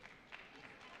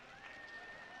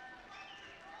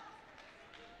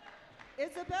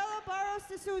 Isabella Barros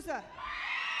de Souza.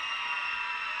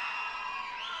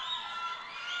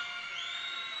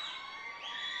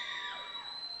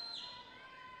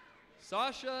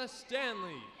 Sasha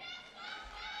Stanley.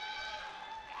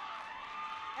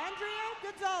 Andrea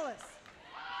Gonzalez.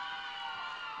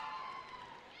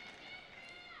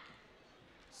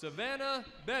 Savannah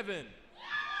Bevan.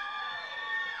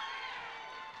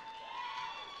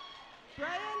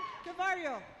 Brian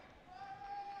Cavario.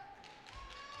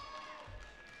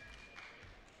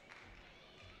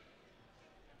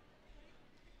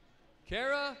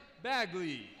 Kara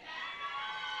Bagley.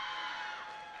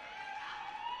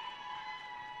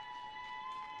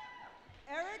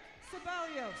 Eric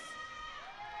Ceballos.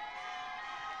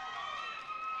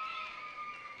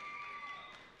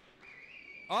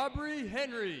 Aubrey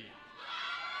Henry.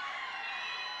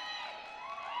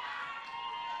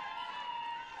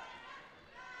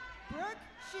 Brooke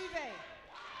Shive.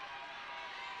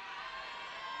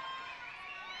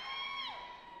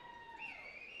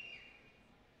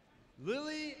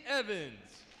 Lily Evans.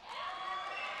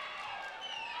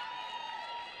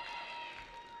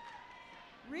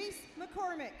 Reese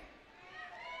McCormick.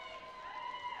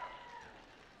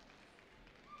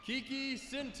 Kiki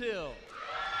Centil.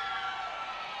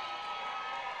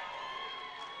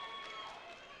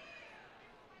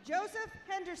 Joseph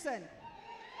Henderson.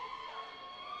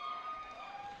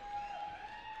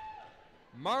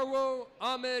 Marwo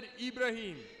Ahmed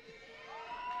Ibrahim.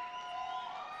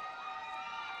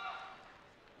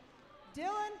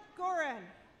 Dylan Goran.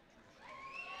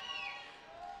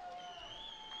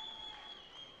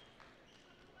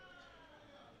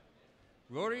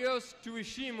 Glorios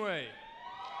Tuishimwe.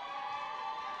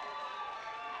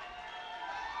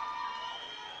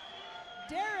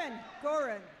 Darren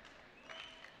Gorin.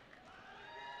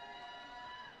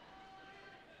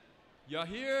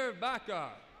 Yahir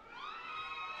Baka.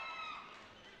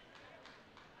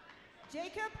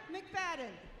 Jacob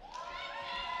McFadden.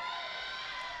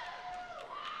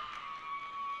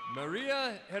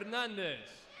 Maria Hernandez.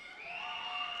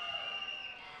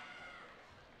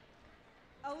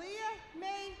 Aaliyah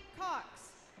May Cox.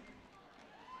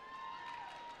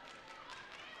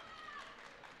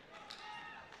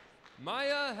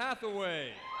 Maya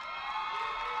Hathaway.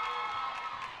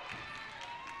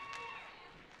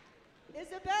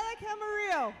 Isabella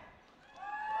Camarillo.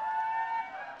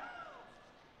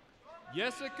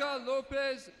 Jessica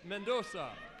Lopez Mendoza.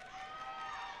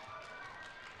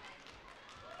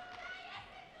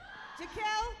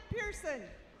 Jaquel Pearson.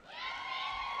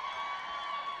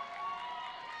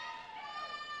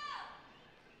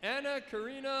 Ana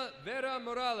Karina Vera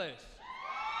Morales.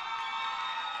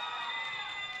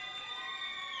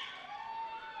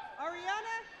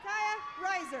 Ariana Kaya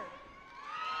Reiser.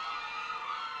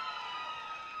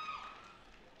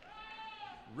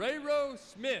 Rayro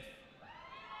Smith.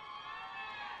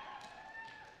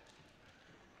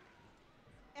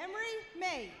 Emery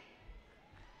May.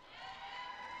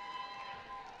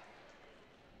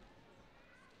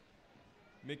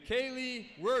 McKaylee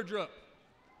Werdrup.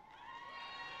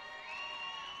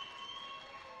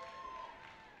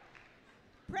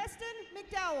 Preston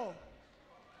McDowell.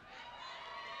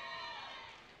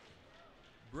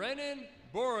 Brennan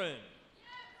Boren.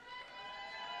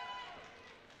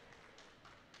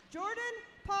 Jordan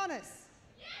Ponis.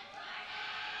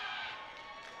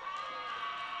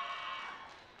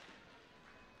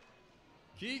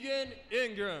 Keegan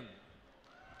Ingram.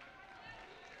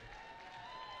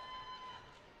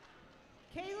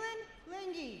 Kaylin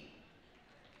Lingy.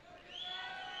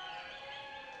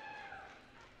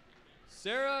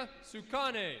 Sarah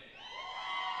Sukane.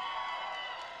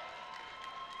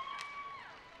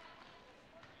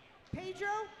 Pedro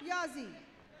Yazzie.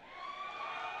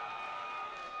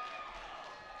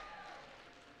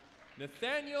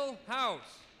 Nathaniel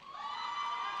House.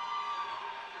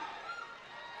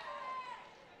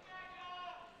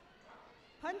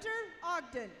 Hunter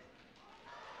Ogden.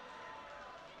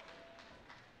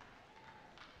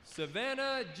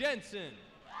 Savannah Jensen.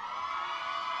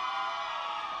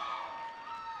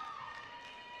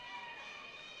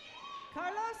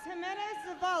 Carlos Jimenez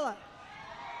Zavala.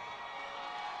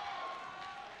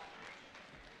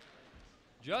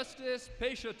 Justice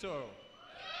Peixoto.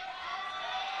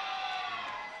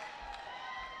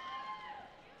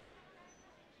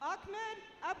 Ahmed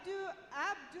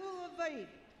Abdulavid.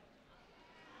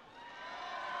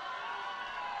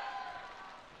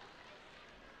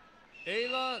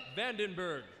 Ayla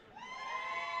Vandenberg.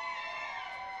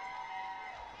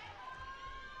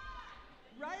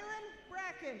 Rylan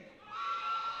Bracken.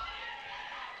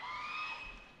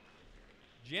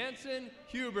 Jansen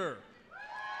Huber.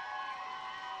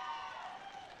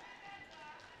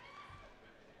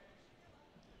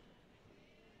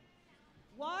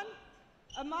 Juan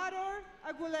Amador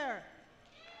Aguilera.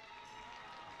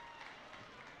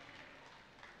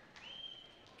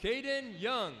 Caden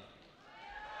Young.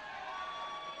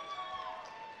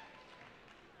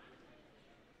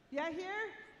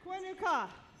 Yahir Kwenuka.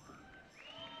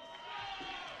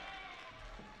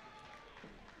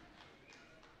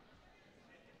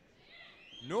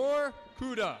 Noor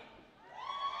Kuda.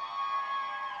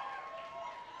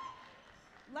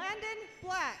 Landon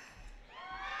Black.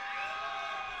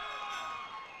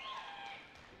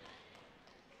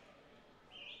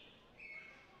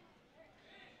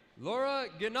 Laura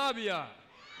Ganabia.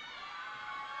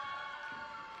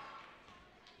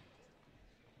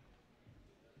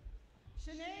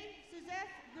 Shanae Suzette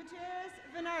Gutierrez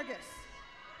Venargas.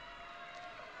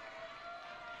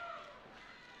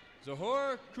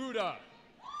 Zahor Kuda.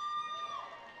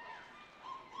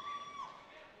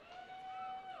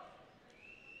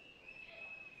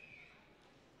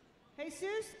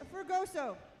 Jesus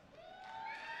Fergoso.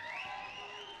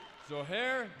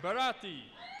 Zohair Barati.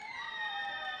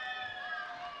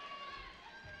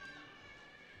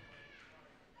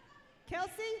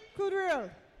 Kelsey Kudrill.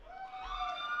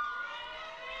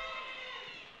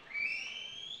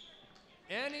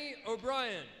 Annie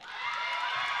O'Brien.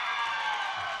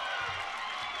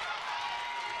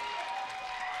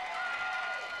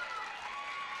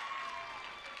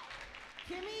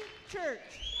 Kimmy Church.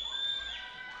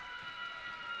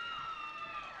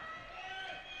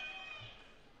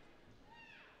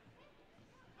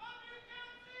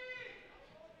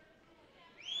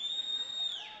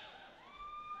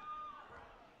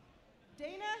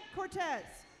 Dana Cortez.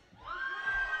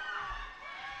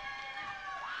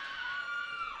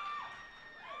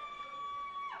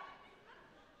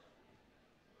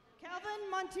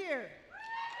 Montier.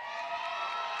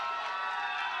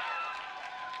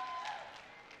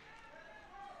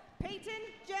 Peyton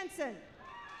Jensen.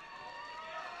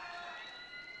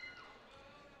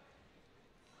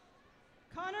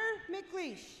 Connor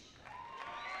McLeish.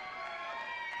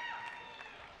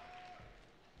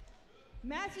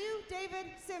 Matthew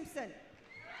David Simpson.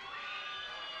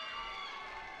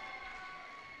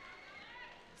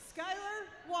 Skylar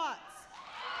Watts.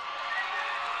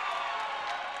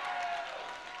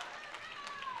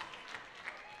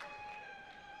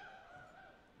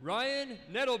 Ryan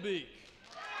Nettlebeek.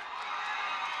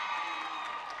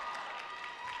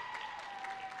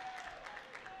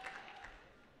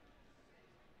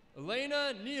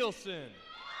 Elena Nielsen.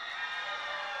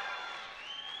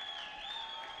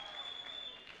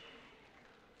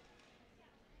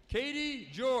 Katie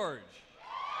George.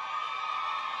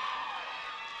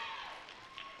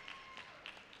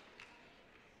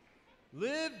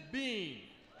 Liv Bean.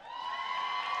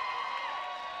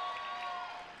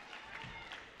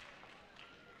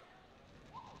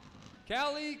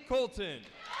 Callie Colton.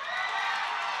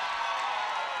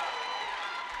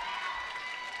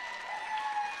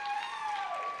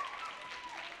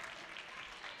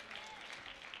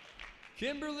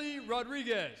 Kimberly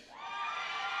Rodriguez.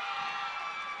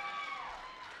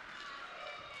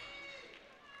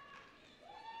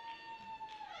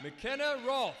 McKenna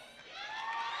Rolfe.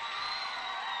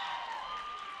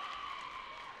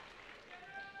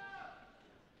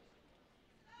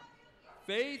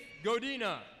 Faith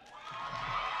Godina.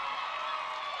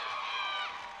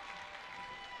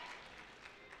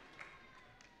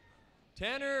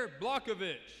 Tanner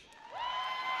Blokovich.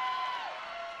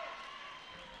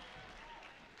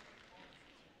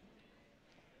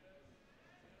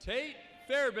 Tate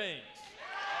Fairbanks.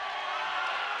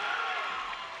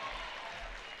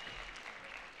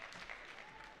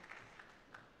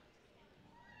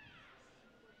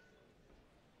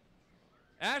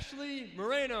 Ashley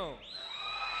Moreno.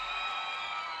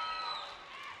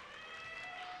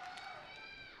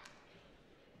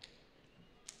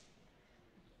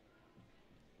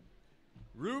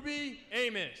 Ruby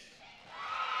Amos.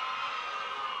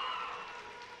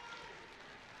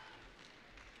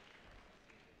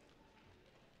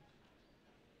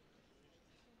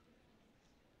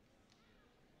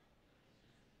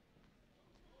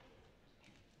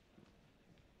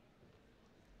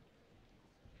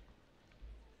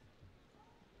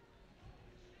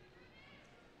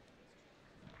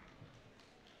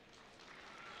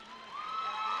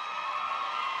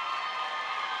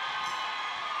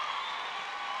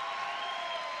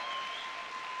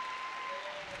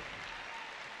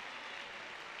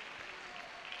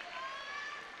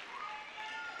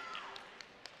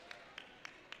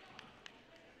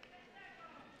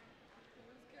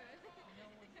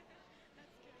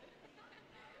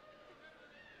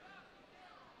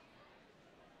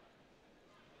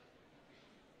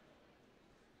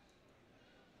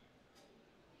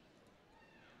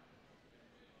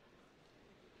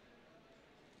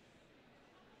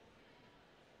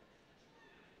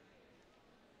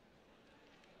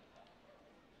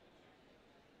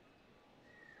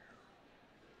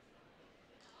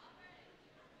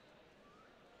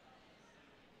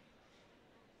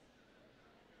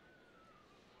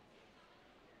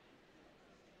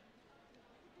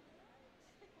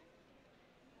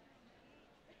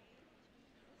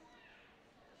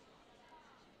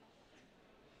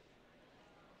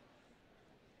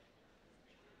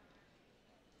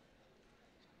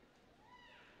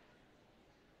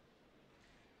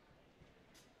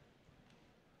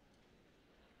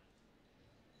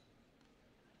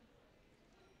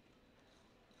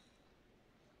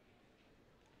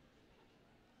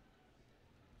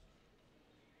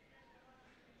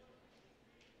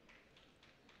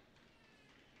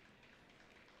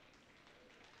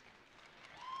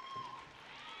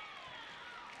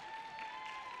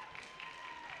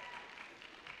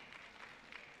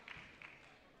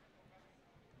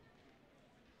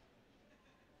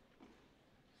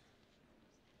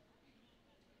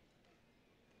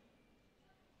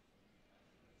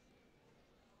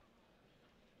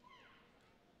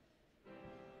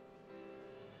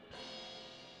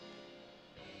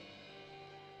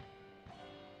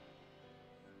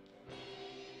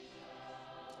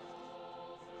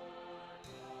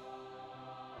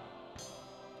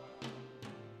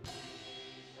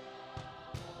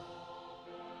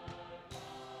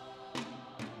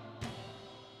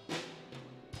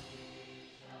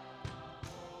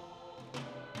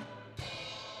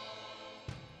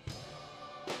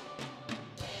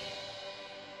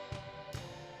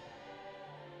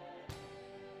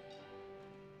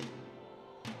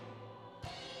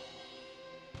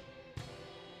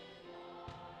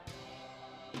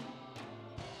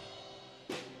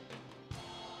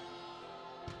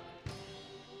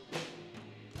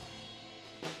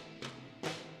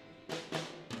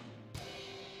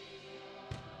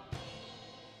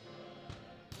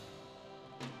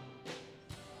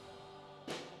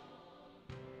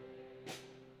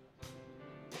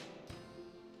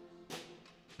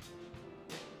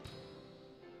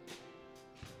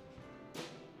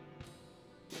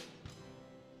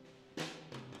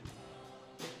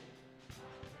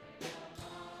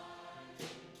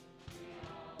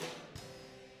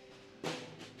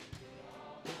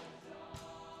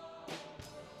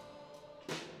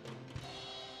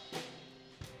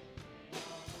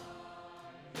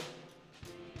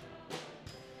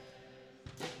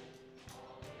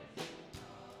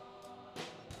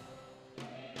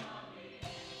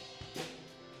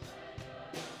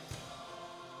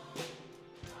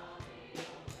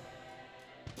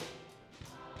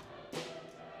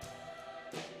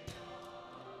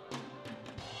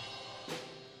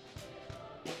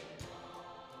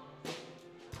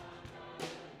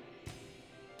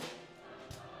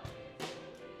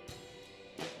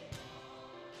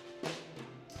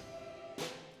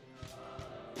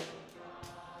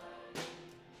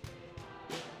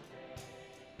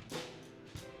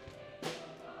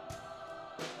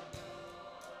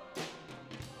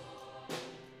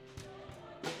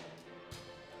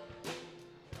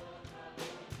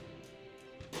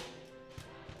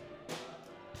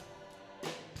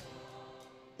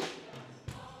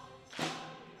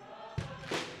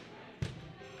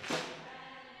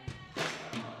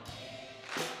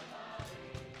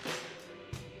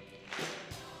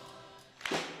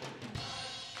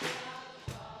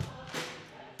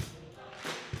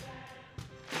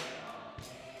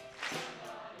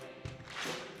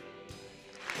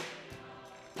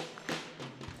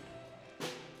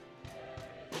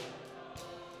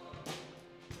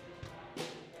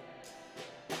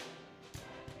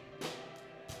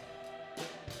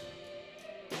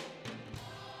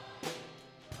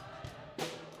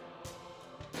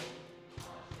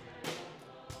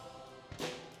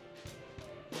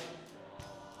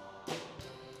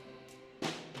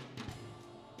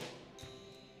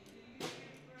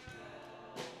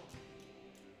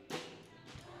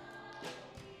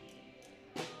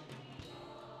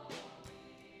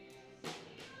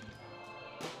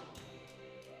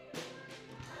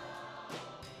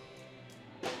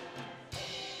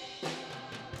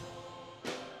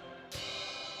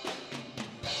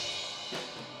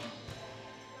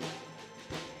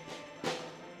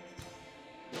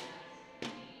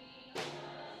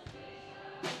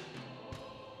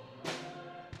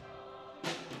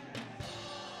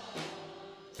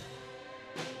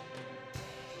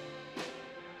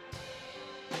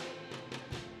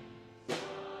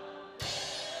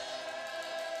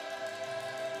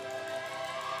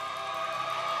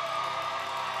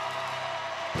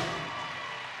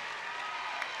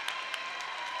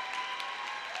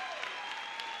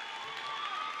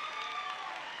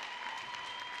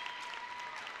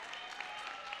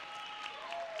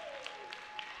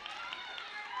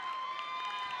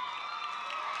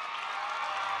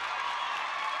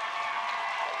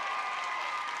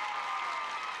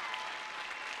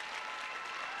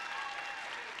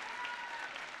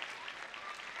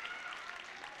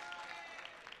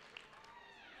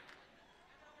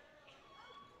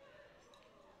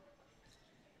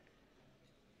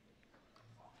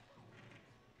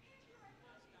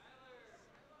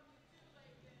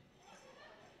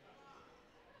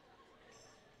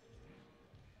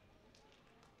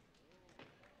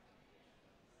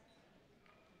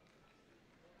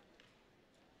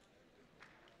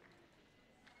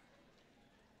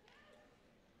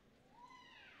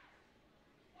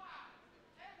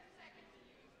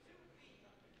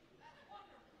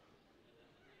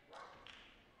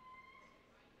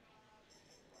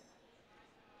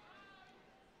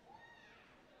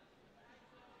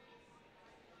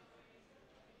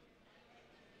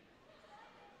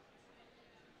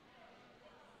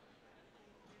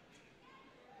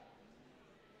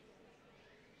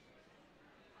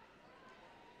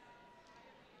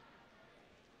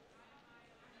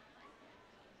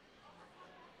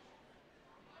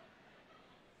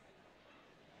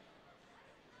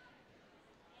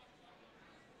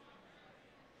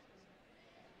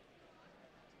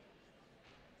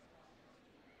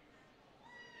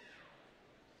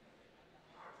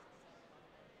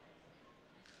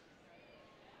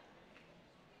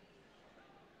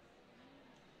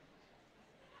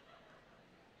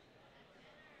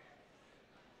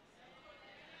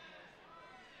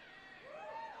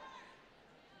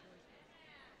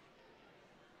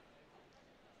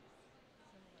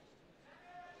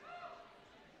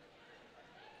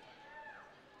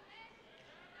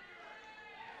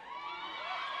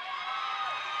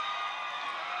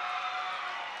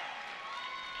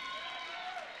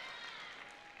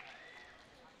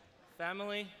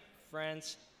 Family,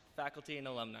 friends, faculty, and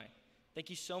alumni, thank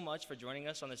you so much for joining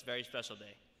us on this very special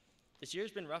day. This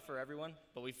year's been rough for everyone,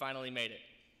 but we finally made it.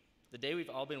 The day we've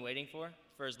all been waiting for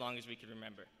as long as we could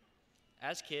remember.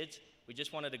 As kids, we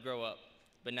just wanted to grow up,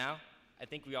 but now I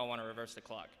think we all want to reverse the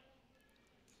clock.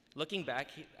 Looking back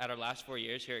at our last 4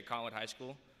 years here at Cottonwood High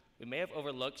School, we may have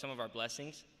overlooked some of our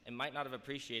blessings and might not have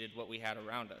appreciated what we had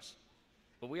around us.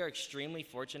 But we are extremely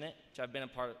fortunate to have been a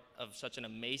part of such an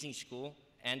amazing school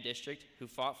and district who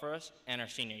fought for us and our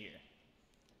senior year.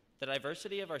 The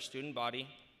diversity of our student body,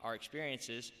 our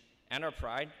experiences, and our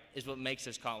pride is what makes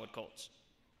us Cottonwood Colts.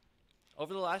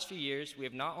 Over the last few years, we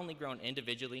have not only grown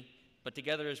individually, but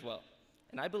together as well.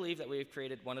 And I believe that we have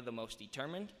created one of the most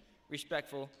determined,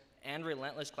 respectful, and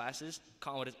relentless classes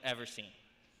Cottonwood has ever seen.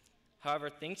 However,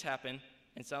 things happen,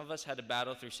 and some of us had to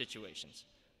battle through situations.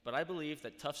 But I believe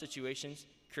that tough situations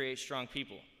create strong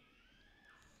people.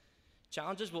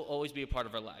 Challenges will always be a part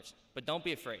of our lives, but don't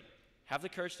be afraid. Have the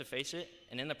courage to face it,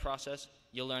 and in the process,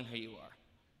 you'll learn who you are.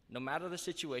 No matter the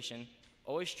situation,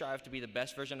 always strive to be the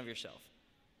best version of yourself.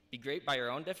 Be great by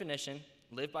your own definition,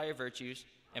 live by your virtues,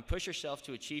 and push yourself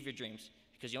to achieve your dreams,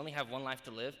 because you only have one life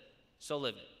to live, so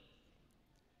live it.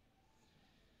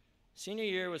 Senior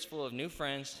year was full of new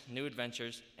friends, new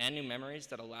adventures, and new memories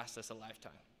that'll last us a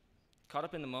lifetime. Caught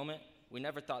up in the moment, we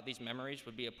never thought these memories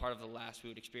would be a part of the last we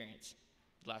would experience.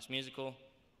 The last musical,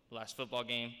 the last football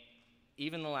game,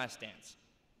 even the last dance.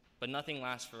 But nothing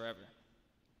lasts forever.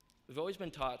 We've always been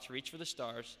taught to reach for the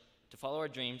stars, to follow our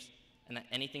dreams, and that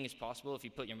anything is possible if you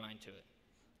put your mind to it.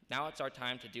 Now it's our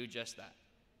time to do just that.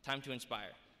 Time to inspire.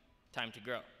 Time to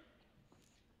grow.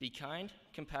 Be kind,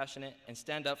 compassionate, and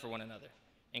stand up for one another.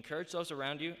 Encourage those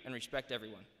around you and respect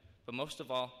everyone. But most of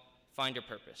all, find your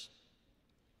purpose.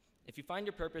 If you find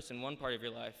your purpose in one part of your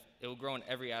life, it will grow in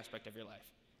every aspect of your life.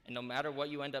 And no matter what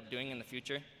you end up doing in the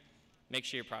future, make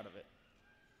sure you're proud of it.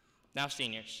 Now,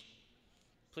 seniors,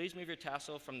 please move your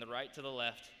tassel from the right to the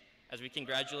left as we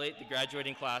congratulate the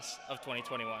graduating class of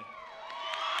 2021.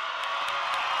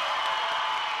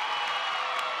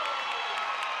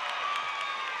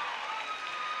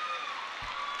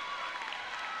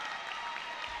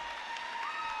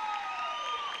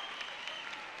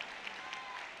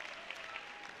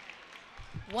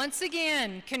 Once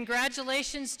again,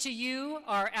 congratulations to you,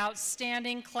 our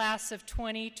outstanding class of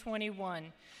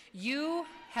 2021. You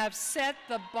have set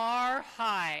the bar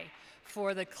high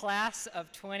for the class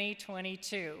of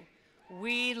 2022.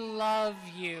 We love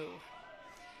you.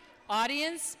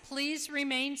 Audience, please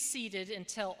remain seated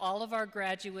until all of our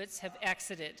graduates have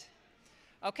exited.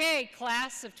 Okay,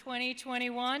 class of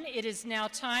 2021, it is now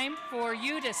time for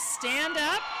you to stand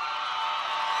up.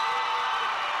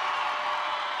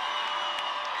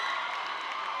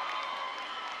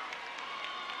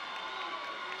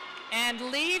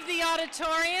 And leave the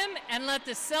auditorium and let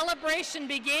the celebration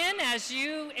begin as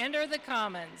you enter the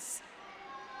Commons.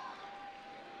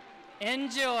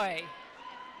 Enjoy.